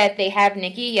way that they have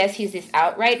Nikki, yes, he's this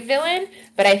outright villain,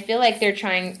 but I feel like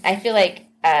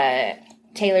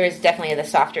Taylor is definitely the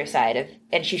softer side of,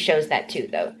 and she shows that too,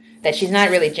 though. That she's not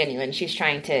really genuine. She's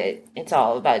trying to, it's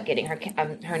all about getting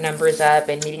her numbers up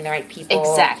and meeting the right people.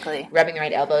 Exactly. Rubbing the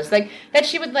right elbows. Like, that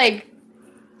she would like,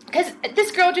 because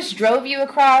this girl just drove you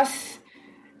across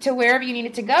to wherever you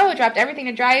needed to go, dropped everything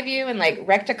to drive you, and, like,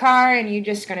 wrecked a car, and you're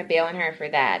just going to bail on her for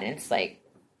that. And it's like,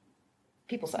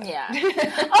 people suck. Yeah.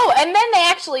 Oh, and then they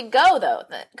actually go, though.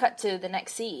 Cut to the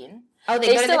next scene. Oh,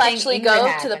 they still actually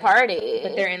go to the party.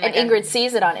 But they're in, like, and Ingrid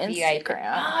sees it on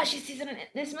Instagram. Oh, she sees it on...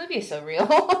 This movie is so real.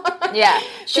 Yeah.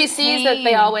 She sees that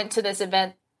they all went to this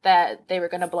event that they were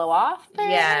going to blow off.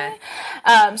 Yeah.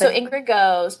 So Ingrid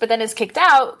goes, but then is kicked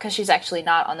out because she's actually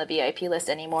not on the VIP list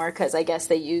anymore because I guess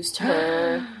they used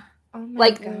her,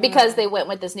 God. Because they went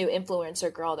with this new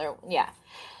influencer girl there. Yeah.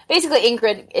 Basically,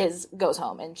 Ingrid goes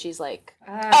home and she's like,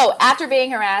 after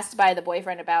being harassed by the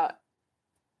boyfriend by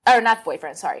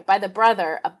the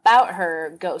brother about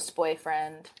her ghost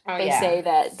boyfriend. They say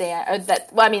that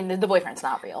the boyfriend's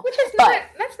not real. Which is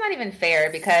that's not even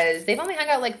fair because they've only hung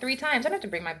out like 3 times. I don't have to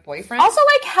bring my boyfriend. Also,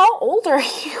 like, how old are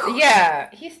you? Yeah,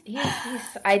 he's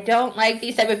I don't like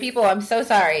these type of people. I'm so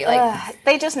sorry. Like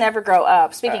they just never grow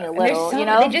up. Speaking of little,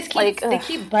 they just keep they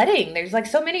keep budding. There's like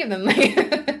so many of them.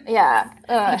 Yeah,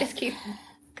 they just keep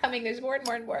coming. There's more and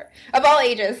more and more of all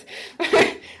ages.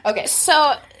 Okay,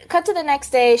 so cut to the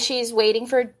next day. She's waiting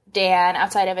for Dan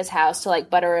outside of his house to like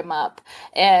butter him up,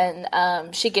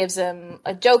 and she gives him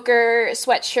a Joker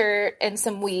sweatshirt and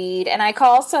some weed. And I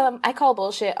call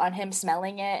bullshit on him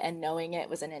smelling it and knowing it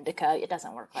was an indica. It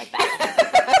doesn't work like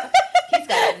that. He's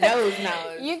got a nose.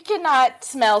 You cannot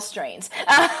smell strains.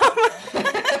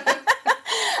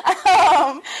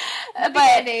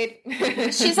 But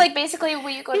she's like, basically,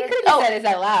 will you go to... You could have said, is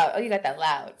that loud? Oh, you got that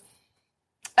loud.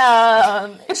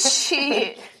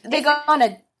 They go on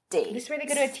a date. This is where they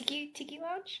go to a tiki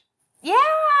lounge?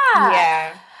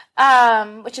 Yeah.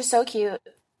 Yeah. Which is so cute.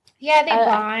 Yeah, they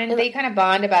bond. They kind of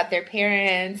bond about their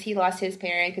parents. He lost his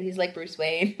parent because he's like Bruce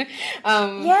Wayne.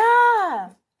 Yeah.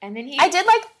 And then I did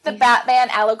like the Batman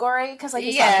allegory because, like,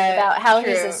 he's talking about how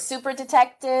he's a super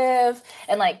detective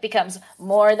and like becomes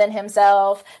more than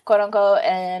himself, quote unquote,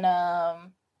 and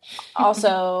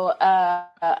also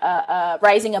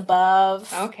rising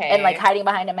above, and like hiding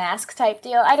behind a mask type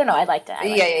deal. I don't know. I liked it.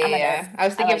 Yeah. I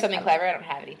was thinking of something clever. I don't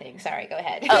have anything. Sorry. Go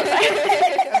ahead. Oh, sorry.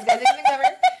 I was going to say something clever.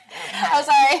 Oh,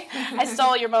 sorry. I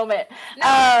stole your moment.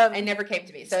 No, it never came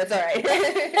to me, so it's all right.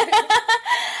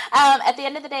 At the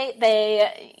end of the day,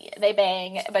 they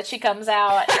bang, but she comes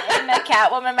out in a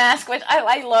Catwoman mask, which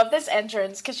I love this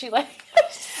entrance because she like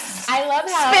I love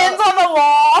how spins on the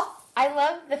wall. I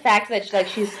love the fact that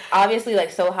she's obviously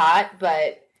like so hot,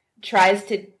 but tries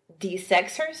to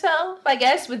de-sex herself, I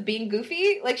guess, with being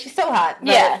goofy. Like, she's so hot,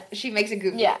 but she makes it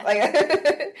goofy. Yeah.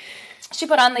 Like, she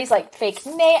put on these like fake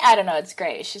nails. I don't know. It's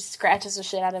great. She scratches the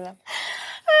shit out of him.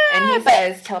 And he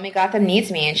says, "Tell me Gotham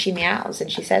needs me," and she meows, and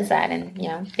she says that, and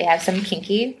they have some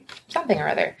kinky something or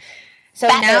other. So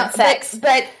Batman now, sex.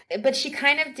 but she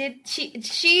kind of did.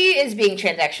 She is being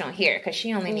transactional here because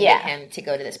she only needed him to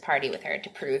go to this party with her to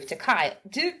prove to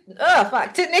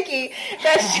to Nikki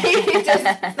that she just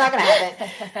it's not gonna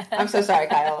happen. I'm so sorry,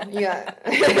 Kyle. Yeah,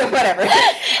 whatever.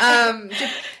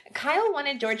 Kyle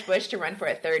wanted George Bush to run for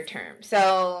a third term,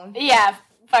 so yeah.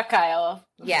 Fuck Kyle.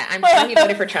 Yeah, I'm sure he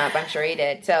voted for Trump. I'm sure he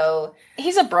did. So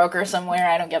he's a broker somewhere.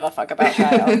 I don't give a fuck about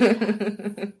Kyle.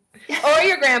 Or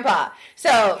your grandpa.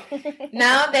 So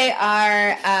now they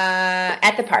are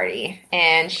at the party,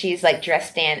 and she's like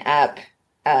dressed Dan up.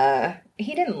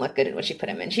 He didn't look good in what she put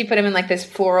him in. She put him in like this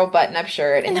floral button-up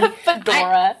shirt and a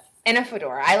fedora.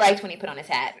 I liked when he put on his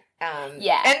hat.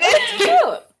 Yeah, and then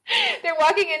cute. They're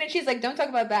walking in, and she's like, "Don't talk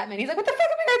about Batman." He's like, "What the fuck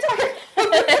am I going to talk about?"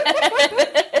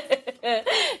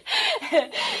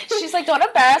 She's like, "Don't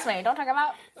embarrass me. Don't talk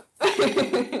about."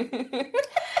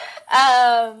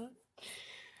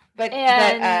 But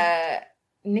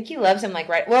Nikki loves him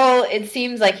well, it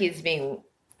seems like he's being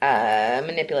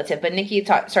manipulative, but Nikki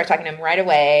starts talking to him right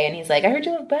away, and he's like, "I heard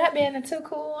you love Batman. That's so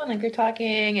cool." And like they're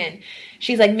talking, and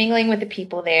she's like mingling with the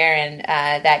people there, and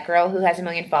that girl who has 1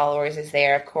 million followers is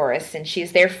there, of course, and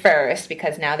she's there first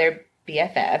because now they're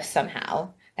BFFs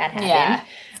somehow. That happened. Yeah.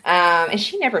 And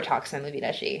she never talks in the movie,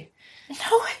 does she?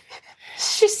 No.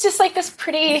 She's just like this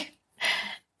pretty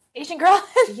Asian girl.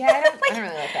 Yeah, I don't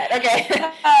really like that. Okay.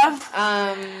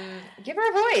 Give her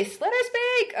a voice. Let her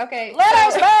speak. Okay. Let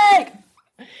her speak.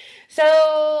 So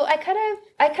I kind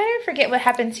of forget what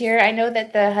happens here. I know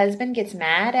that the husband gets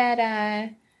mad at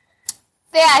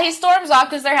Yeah, he storms off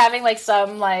because they're having like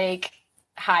some like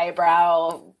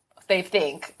highbrow, they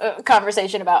think,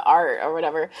 conversation about art or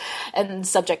whatever and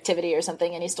subjectivity or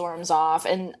something, and he storms off,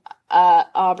 and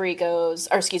Ingrid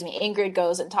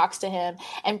goes and talks to him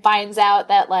and finds out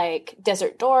that like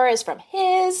Desert Door is from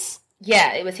his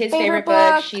it was his favorite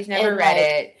book. She's never read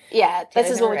it. Yeah, this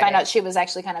is when we find out she was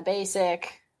actually kind of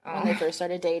basic when they first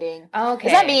started dating. Okay.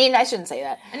 Does that mean I shouldn't say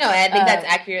that? No, I think that's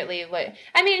accurately what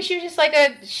I mean. She was just like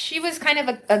she was kind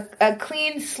of a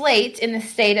clean slate in the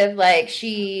state of like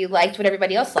she liked what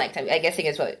everybody else liked. I guess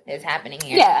is what is happening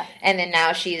here. Yeah. And then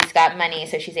now she's got money,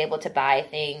 so she's able to buy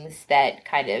things that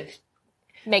kind of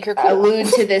make her cool.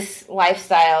 Allude to this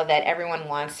lifestyle that everyone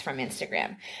wants from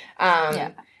Instagram.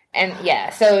 And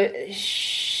so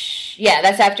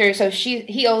that's after. So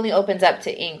he only opens up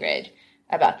to Ingrid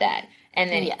about that. And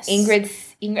then I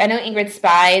know Ingrid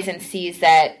spies and sees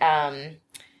that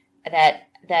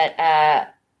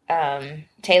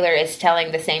Taylor is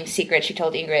telling the same secret she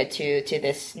told Ingrid to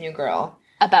this new girl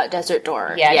about Desert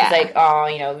Door. Yeah, she's like, "Oh,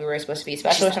 we were supposed to be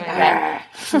special or something like that."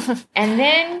 And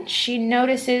then she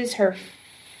notices her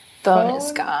phone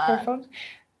is gone. Her phone.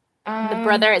 The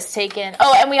brother is taken.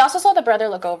 Oh, and we also saw the brother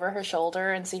look over her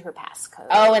shoulder and see her passcode.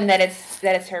 Oh, and that it's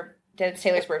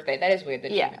Taylor's birthday. That is weird.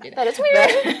 That she would do that. That is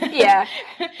weird. Yeah.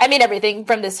 I mean, everything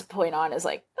from this point on is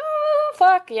like, oh,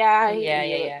 fuck, yeah.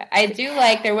 Yeah. I do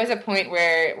like, there was a point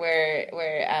where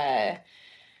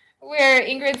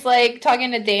Ingrid's like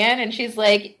talking to Dan, and she's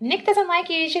like, "Nick doesn't like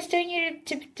you. He's just doing you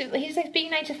to he's like being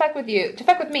nice to fuck with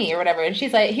me or whatever." And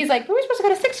he's like, "We were supposed to go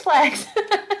to Six Flags."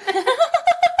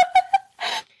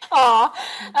 Aw.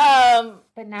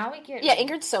 But now we get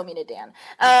Ingrid's so mean to Dan.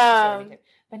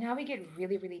 But now we get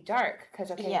really, really dark because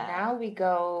now we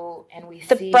go and we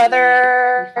the see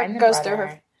brother goes through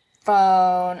her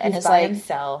phone and is by like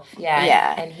himself.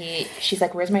 Yeah. And she's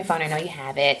like, "Where's my phone? I know you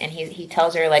have it." And he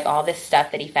tells her like all this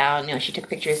stuff that he found. She took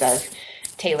pictures of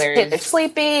Taylor's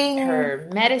sleeping, her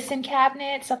medicine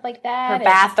cabinet, stuff like that, her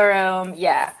bathroom.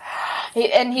 Yeah.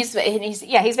 He's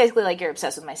basically like, "You're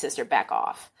obsessed with my sister. Back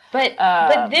off." But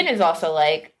then is also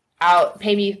like, "I'll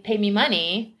pay me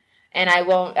money, and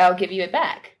I'll give you it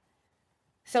back."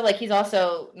 So like he's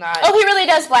also not. Oh, he really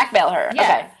does blackmail her. Yeah,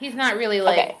 okay. He's not really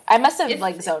like. Okay. I must have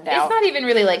zoned out. It's not even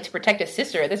really like to protect his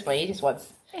sister at this point. He just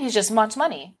wants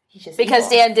money. He's just because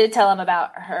evil. Dan did tell him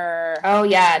about her. Oh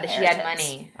yeah, that she had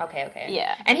money. Okay.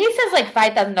 Yeah, and he says like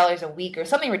 $5,000 a week or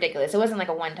something ridiculous. It wasn't like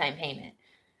a one-time payment.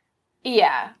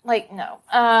 Yeah, like no.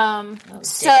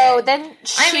 So then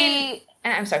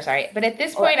I'm so sorry, but at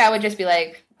this point, I would just be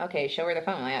like, "Okay, show her the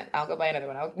phone. I'll go buy another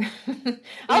one.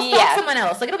 I'll stalk someone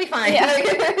else. Like it'll be fine."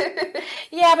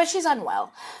 Yeah, but she's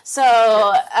unwell, so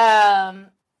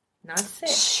not sick.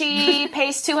 She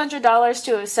pays $200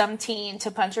 to some teen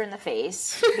to punch her in the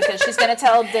face because she's going to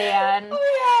tell Dan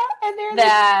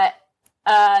that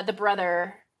the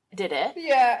brother did it.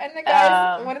 Yeah, and the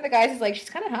guy, one of the guys is like, "She's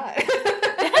kind of hot."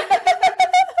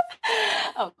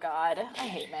 Oh God, I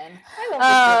hate men. I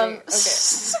love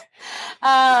this movie.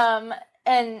 Okay.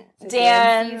 And So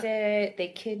Dan sees it. They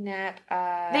kidnap.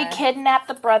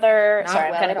 the brother. Not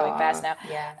Sorry, well I'm kind of at going all. fast now.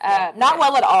 Yeah. Not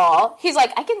well at all. He's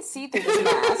like, I can see through this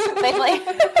mask. They like,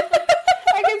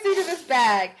 I can see through this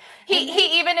bag.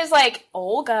 He even is like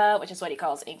Olga, which is what he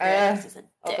calls Ingrid. This is a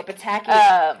dick. Olga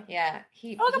Pataki. Yeah.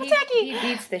 He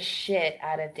beats the shit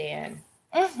out of Dan.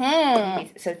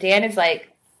 Mm-hmm. So Dan is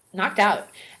like knocked out.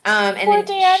 And Poor then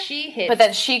Dan. she hits. But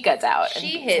then she gets out.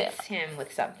 She hits him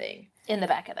with something. In the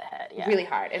back of the head, yeah. Really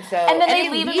hard. And so then they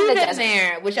leave him in the desert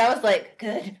there, which I was like,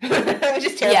 good. Which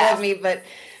is terrible of me, but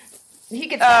he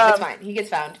gets found. It's fine. He gets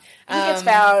found.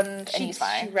 And he's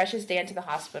fine. She rushes Dan to the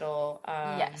hospital.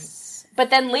 Yes. But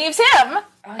then leaves him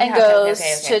and goes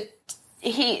to...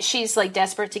 She's like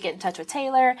desperate to get in touch with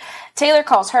Taylor. Taylor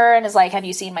calls her and is like, have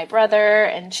you seen my brother?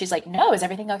 And she's like, no, is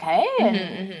everything okay?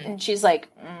 And she's like,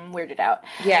 weirded out.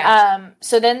 Yeah.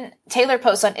 So then Taylor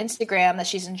posts on Instagram that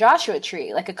she's in Joshua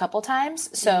Tree like a couple times.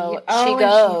 So she And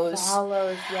goes. she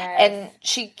follows, and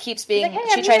she keeps being, like,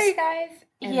 hey, she tries, here, you guys.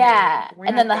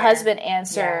 And then the husband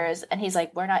answers, and he's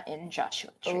like, we're not in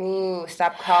Joshua Tree. Ooh,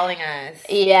 stop calling us.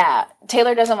 Yeah.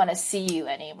 Taylor doesn't want to see you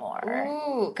anymore.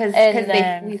 Ooh, because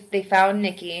they found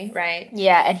Nikki, right?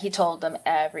 Yeah, and he told them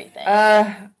everything.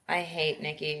 I hate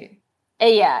Nikki.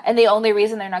 Yeah, and the only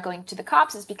reason they're not going to the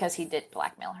cops is because he did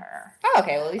blackmail her. Oh,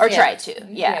 okay. Well, at least or tried to.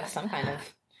 Yeah, have some kind of...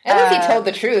 At least he told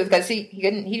the truth, because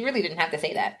he really didn't have to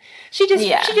say that. She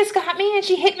just got me and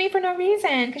she hit me for no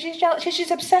reason because she's jealous.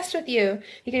 She's obsessed with you.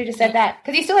 He could have just said that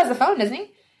because he still has the phone, doesn't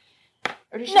he?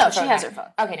 Or does she has her phone.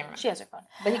 Okay, never mind. She has her phone,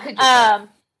 but he could. Just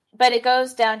but it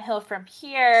goes downhill from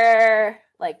here,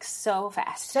 like so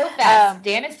fast. So fast.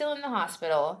 Dan is still in the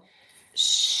hospital.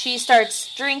 She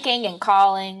starts drinking and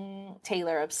calling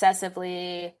Taylor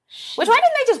obsessively. Which why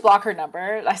didn't they just block her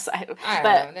number? I don't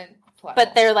know.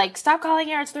 But they're like, stop calling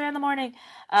her. It's 3 a.m.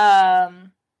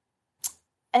 And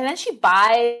then she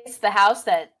buys the house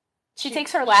that she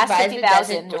takes her last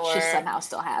 $50,000, which she somehow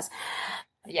still has.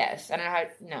 Yes, I don't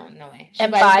know how. No way. She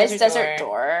buys Desert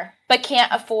Door, but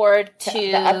can't afford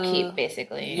the upkeep,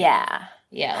 basically. Yeah,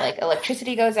 like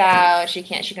electricity goes out. She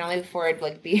can only afford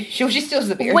she steals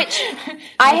the beer. Which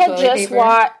I had just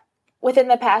watched within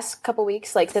the past couple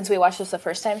weeks, like since we watched this the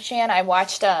first time. Shan, I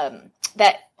watched that.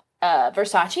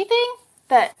 Versace thing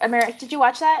that did you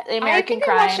watch that? The American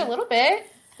Crime. I watched a little bit.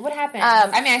 What happened?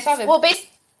 I saw the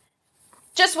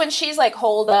just when she's like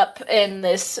holed up in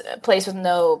this place with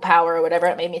no power or whatever,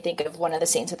 it made me think of one of the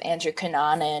scenes with Andrew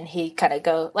Cunanan, and he kind of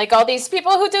go like all these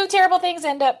people who do terrible things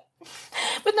end up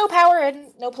with no power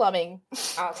and no plumbing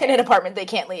in an apartment they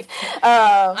can't leave.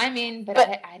 But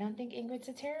I don't think Ingrid's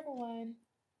a terrible one.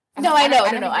 I know.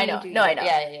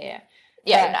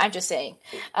 Yeah, I'm just saying.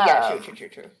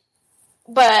 True.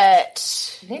 But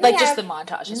just the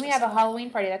montages. Then we have a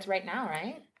Halloween party. That's right now,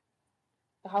 right?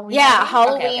 The Halloween. Yeah,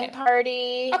 Halloween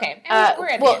party. Okay, and we're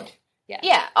at the end.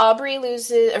 Yeah.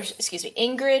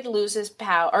 Ingrid loses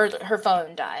power, or her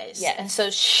phone dies. Yeah, and so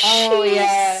she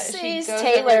sees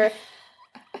Taylor,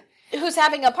 who's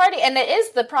having a party, and it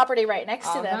is the property right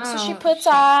next to them. No. So she puts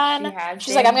on.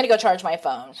 She's like, I'm going to go charge my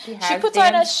phone. She puts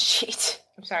on a sheet.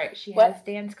 I'm sorry. She has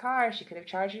Dan's car. She could have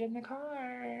charged it in the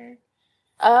car.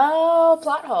 Oh,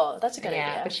 plot hole. That's a good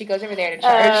idea. But she goes over there to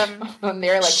charge on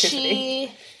their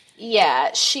electricity.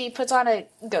 She puts on a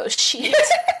ghost sheet.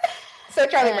 So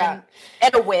Charlie Brown.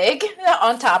 And a wig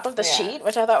on top of the sheet,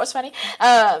 which I thought was funny.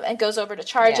 And goes over to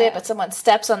charge it, but someone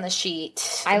steps on the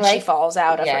sheet and she falls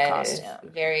out of her costume.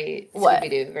 Very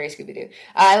Scooby-Doo. Very Scooby-Doo.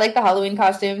 I like the Halloween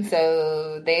costume.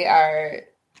 So they are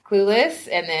clueless,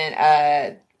 and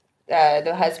then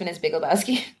the husband is Big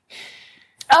Lebowski.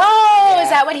 Oh, is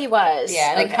that what he was?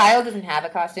 Yeah, and Kyle doesn't have a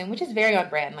costume, which is very on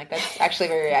brand. Like, that's actually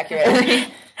very accurate.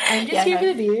 I'm just here for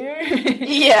the beer.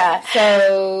 Yeah.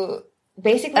 So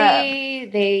basically,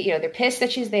 they're pissed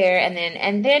that she's there,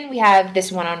 and then we have this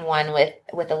one-on-one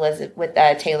with Elizabeth, with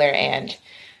Taylor and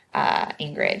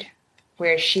Ingrid,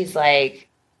 where she's like,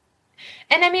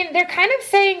 and I mean, they're kind of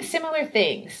saying similar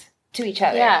things to each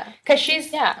other. Yeah, because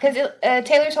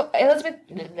Taylor's Elizabeth.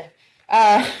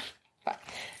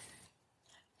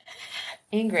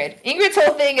 Ingrid's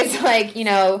whole thing is like, you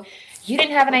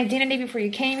didn't have an identity before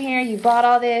you came here. You bought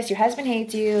all this. Your husband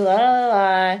hates you. La la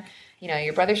la.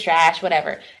 Your brother's trash.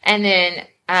 Whatever. And then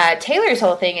Taylor's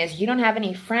whole thing is you don't have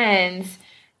any friends.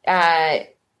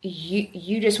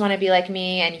 You just want to be like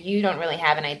me, and you don't really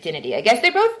have an identity. I guess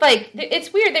they're both like,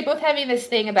 it's weird. They're both having this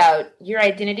thing about your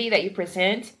identity that you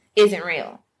present isn't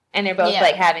real, and they're both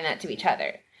like having that to each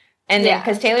other. And then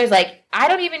because Taylor's like, I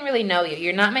don't even really know you.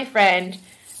 You're not my friend.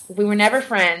 We were never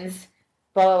friends,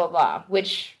 blah, blah, blah, blah,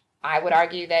 which I would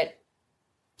argue that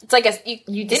It's like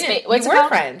you didn't. What's you it were called?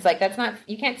 friends. Like that's not.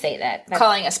 You can't say that. That's,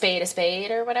 Calling a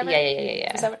spade or whatever.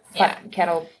 Yeah. Is that what,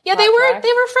 Kettle. Yeah, they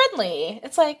were friendly.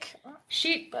 It's like and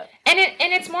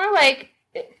it's more like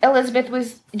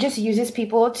Elizabeth just uses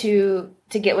people to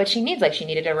get what she needs. Like she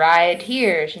needed a ride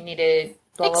here. She needed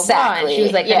blah blah blah, and she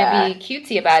was like going to be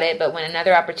cutesy about it. But when a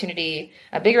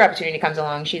bigger opportunity comes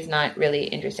along, she's not really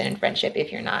interested in friendship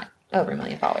if you're not over 1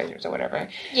 million followers or whatever.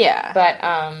 Yeah, but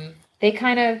they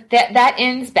kind of that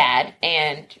ends bad,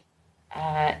 and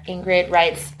Ingrid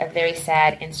writes a very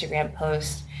sad Instagram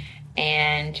post,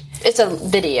 and it's a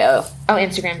video. Oh,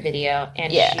 Instagram video,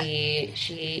 and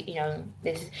she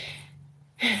this.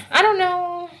 I don't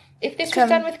know if this was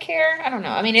done with care. I don't know.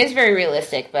 I mean, it is very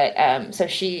realistic, but so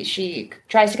she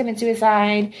tries to commit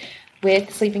suicide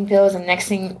with sleeping pills, and next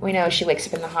thing we know, she wakes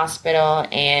up in the hospital,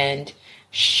 and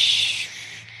she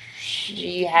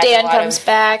has Dan comes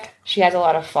back. She has a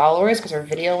lot of followers because her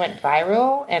video went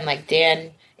viral, and like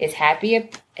Dan is happy to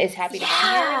be here. So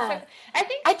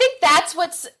I think that's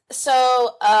what's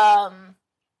so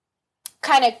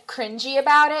kind of cringy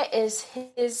about it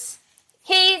is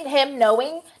him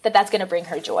knowing that that's going to bring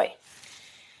her joy,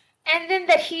 and then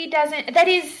that he doesn't. That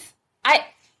is, I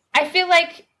feel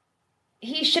like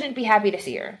he shouldn't be happy to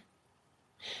see her.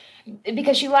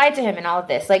 Because she lied to him and all of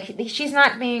this. Like, she's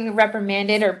not being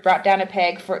reprimanded or brought down a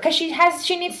peg for... Because she has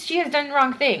done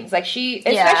wrong things. Like,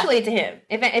 especially to him.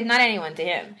 If not anyone, to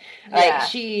him. Like,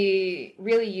 she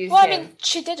really used him. Well, I mean,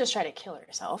 she did just try to kill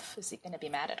herself. Is he going to be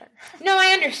mad at her? No,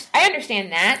 I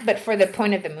understand that. But for the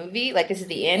point of the movie, like, this is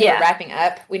the end. We're wrapping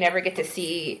up. We never get to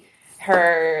see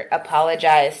her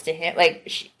apologize to him. Like,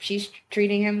 she's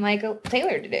treating him like a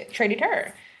Taylor treated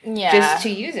her. Yeah. Just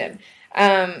to use him.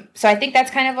 So I think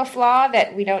that's kind of a flaw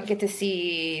that we don't get to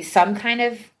see some kind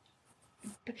of...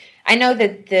 I know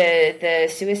that the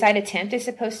suicide attempt is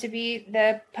supposed to be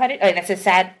that's a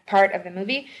sad part of the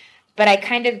movie, but I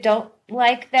kind of don't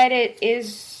like that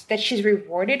that she's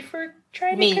rewarded for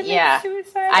trying to commit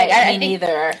suicide. I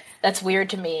neither. That's weird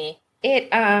to me. It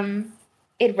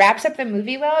wraps up the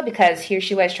movie well because here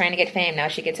she was trying to get fame, now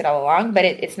she gets it all along, but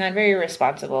it's not very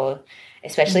responsible,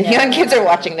 especially if young kids are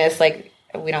watching this, like...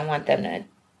 We don't want them to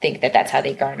think that that's how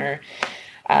they garner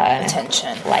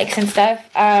attention, likes and stuff.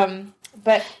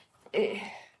 But I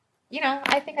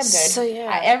think I'm good. So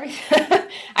yeah,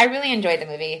 I really enjoyed the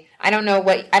movie. I don't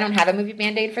have a movie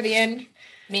Band-Aid for the end.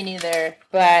 Me neither.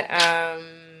 But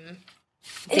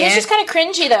it's just kind of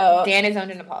cringy though. Dan has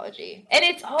owned an apology, and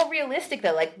it's all realistic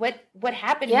though. Like what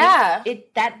happened? Yeah,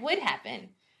 that would happen.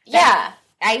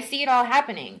 I see it all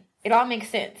happening. It all makes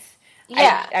sense.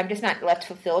 Yeah. I'm just not left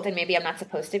fulfilled, and maybe I'm not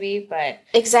supposed to be, but...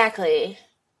 Exactly.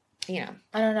 I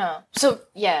don't know. So,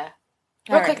 yeah.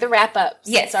 Real quick, the wrap-up.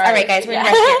 Yes. All right, guys. We're going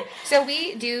to rush here. So,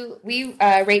 we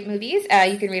rate movies.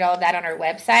 You can read all of that on our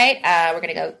website. We're going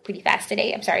to go pretty fast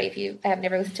today. I'm sorry if you have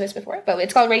never listened to us before, but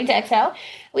it's called Rating to Exhale.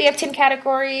 We have 10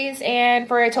 categories, and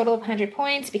for a total of 100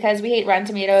 points, because we hate Rotten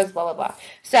Tomatoes, blah, blah, blah.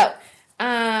 So...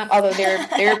 although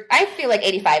I feel like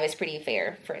 85 is pretty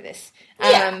fair for this.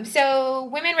 So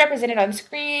women represented on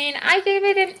screen, I gave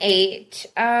it an 8.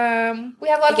 We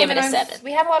have a lot of women on 7.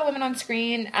 We have a lot of women on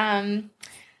screen.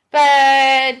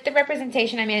 But the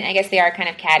representation, I mean, I guess they are kind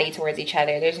of catty towards each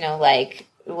other. There's no like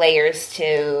layers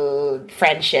to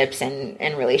friendships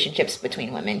and relationships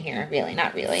between women here. Really,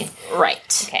 not really.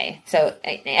 Right. Okay. So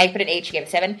I put an 8. She gave it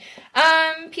 7.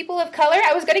 People of color.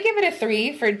 I was going to give it a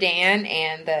 3 for Dan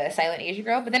and the silent Asian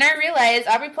girl, but then I realized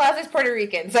Aubrey Plaza is Puerto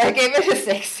Rican, so I gave it a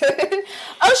 6.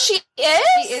 Oh, she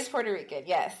is? She is Puerto Rican,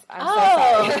 yes. I'm so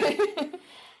sorry.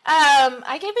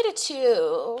 I gave it a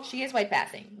 2. She is white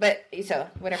passing, but so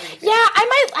whatever you think. Yeah,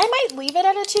 I might leave it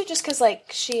at a 2 just because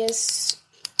like she is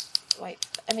white.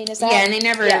 I mean, is that... Yeah, and they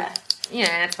never... Yeah,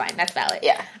 that's fine. That's valid.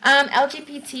 Yeah.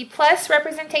 LGBT plus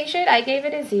representation, I gave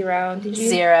it a 0. Did you?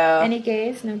 0. Any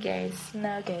gays? No gays.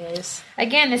 No gays.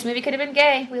 Again, this movie could have been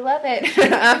gay. We love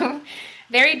it.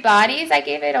 Varied bodies, I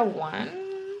gave it a 1.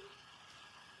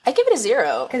 I give it a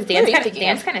 0. Because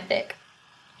Dan's kind of thick.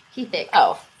 He thick.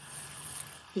 Oh.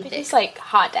 He's like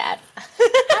hot dad.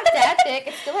 Hot dad thick.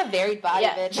 It's still a varied body,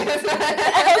 bitch.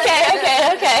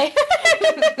 Okay.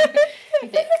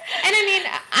 And I mean,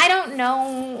 I don't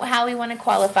know how we want to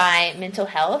qualify mental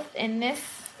health in this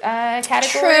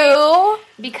category. True.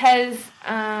 Because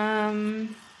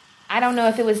I don't know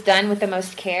if it was done with the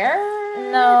most care.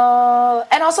 No.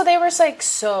 And also they were like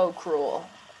so cruel.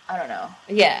 I don't know.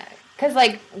 Yeah. Because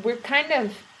like we're kind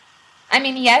of... I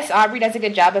mean, yes, Aubrey does a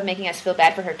good job of making us feel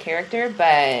bad for her character,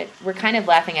 but we're kind of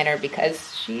laughing at her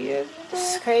because she is...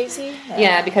 It's crazy.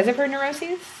 Yeah, because of her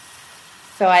neuroses.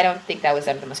 So I don't think that was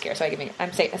done with the mascara. So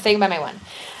I'm saying by my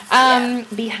 1.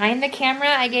 Behind the camera,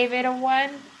 I gave it a 1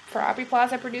 for Aubrey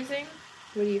Plaza producing.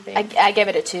 What do you think? I gave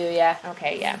it a 2, yeah.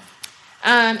 Okay, yeah.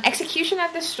 Execution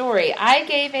of the story, I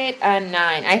gave it a 9.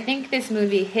 I think this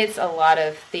movie hits a lot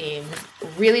of themes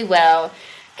really well.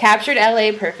 Captured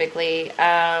LA perfectly.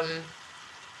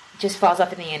 Just falls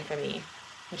off in the end for me,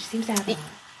 which seems to happen a lot.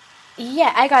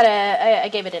 Yeah, I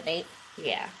gave it an 8.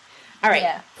 Yeah. All right.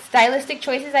 Yeah. Stylistic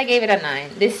choices, I gave it a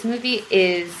 9. This movie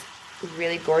is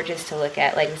really gorgeous to look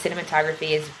at. Like, the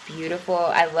cinematography is beautiful.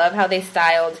 I love how they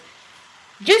styled.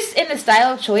 Just in the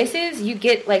style choices, you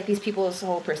get, like, these people's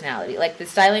whole personality. Like, the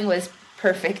styling was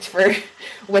perfect for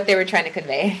what they were trying to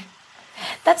convey.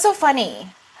 That's so funny.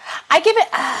 I give it...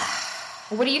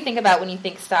 What do you think about when you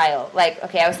think style? Like,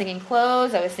 okay, I was thinking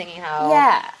clothes. I was thinking how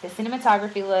the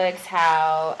cinematography looks,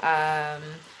 how...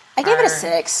 I gave it a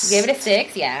 6. You gave it a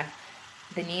 6? Yeah.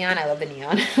 The neon, I love the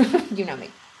neon. You know me.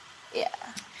 Yeah.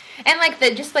 And, like,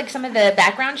 just, like, some of the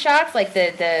background shots, like,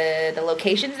 the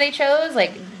locations they chose,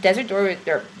 like, Desert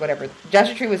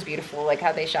Tree was beautiful, like,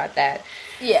 how they shot that.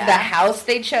 Yeah. The house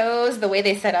they chose, the way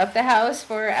they set up the house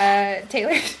for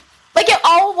Taylor. Like, it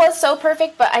all was so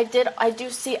perfect, but I do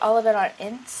see all of it on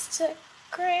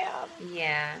Instagram.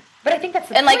 Yeah. But I think that's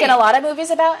the point. Like, in a lot of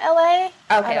movies about LA.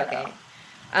 Okay.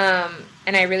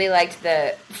 And I really liked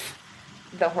the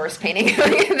horse painting.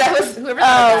 That was whoever.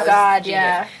 Oh, God,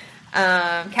 yeah.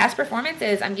 Cast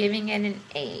performances, I'm giving it an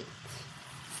 8.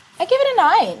 I give it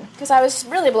a 9, because I was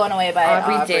really blown away by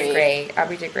Aubrey. Aubrey did great.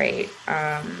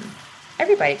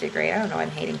 Everybody did great. I don't know,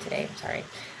 I'm hating today. I'm sorry.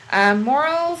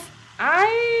 Morals,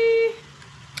 I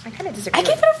kind of disagree. I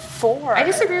gave it a 4. I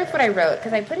disagree with what I wrote,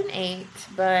 because I put an 8,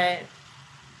 but...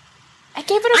 I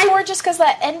gave it a 4 just because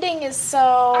that ending is so...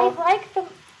 I like the...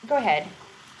 Go ahead.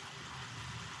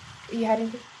 You had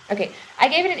anything? Okay. I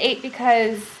gave it an 8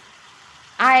 because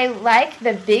I like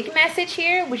the big message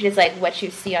here, which is, like, what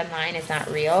you see online is not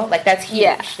real. Like, that's huge.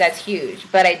 Yeah. That's huge.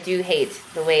 But I do hate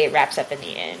the way it wraps up in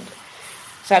the end.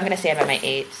 So I'm going to stand by my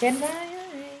 8. Stand by your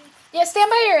 8. Yeah, stand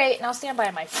by your 8, and I'll stand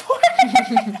by my 4.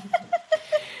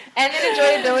 And then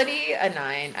enjoyability, a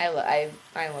 9. I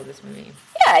love this movie.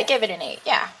 Yeah, I gave it an 8.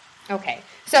 Yeah. Okay.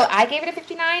 So I gave it a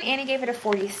 59. Annie gave it a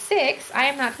 46. I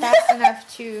am not fast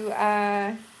enough to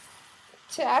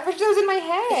average those in my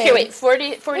head. Okay, wait.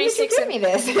 46. When did you give me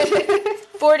this?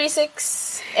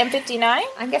 46 and 59?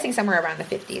 I'm guessing somewhere around the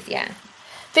 50s, yeah.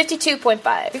 52.5.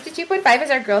 52.5 is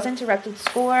our Girls Interrupted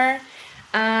score.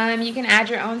 You can add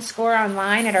your own score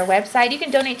online at our website. You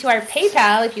can donate to our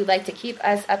PayPal if you'd like to keep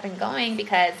us up and going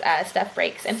because stuff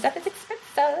breaks and stuff is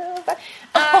expensive.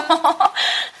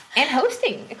 And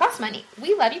hosting, it costs money.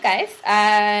 We love you guys.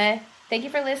 Thank you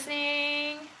for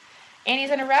listening. Annie's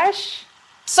in a rush.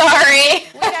 Sorry.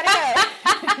 We gotta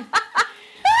go.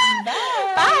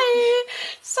 Bye. Bye.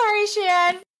 Sorry,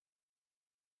 Shan.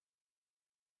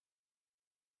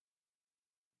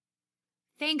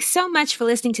 Thanks so much for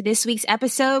listening to this week's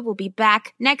episode. We'll be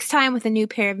back next time with a new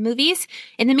pair of movies.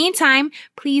 In the meantime,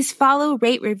 please follow,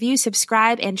 rate, review,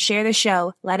 subscribe, and share the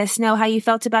show. Let us know how you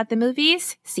felt about the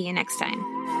movies. See you next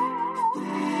time.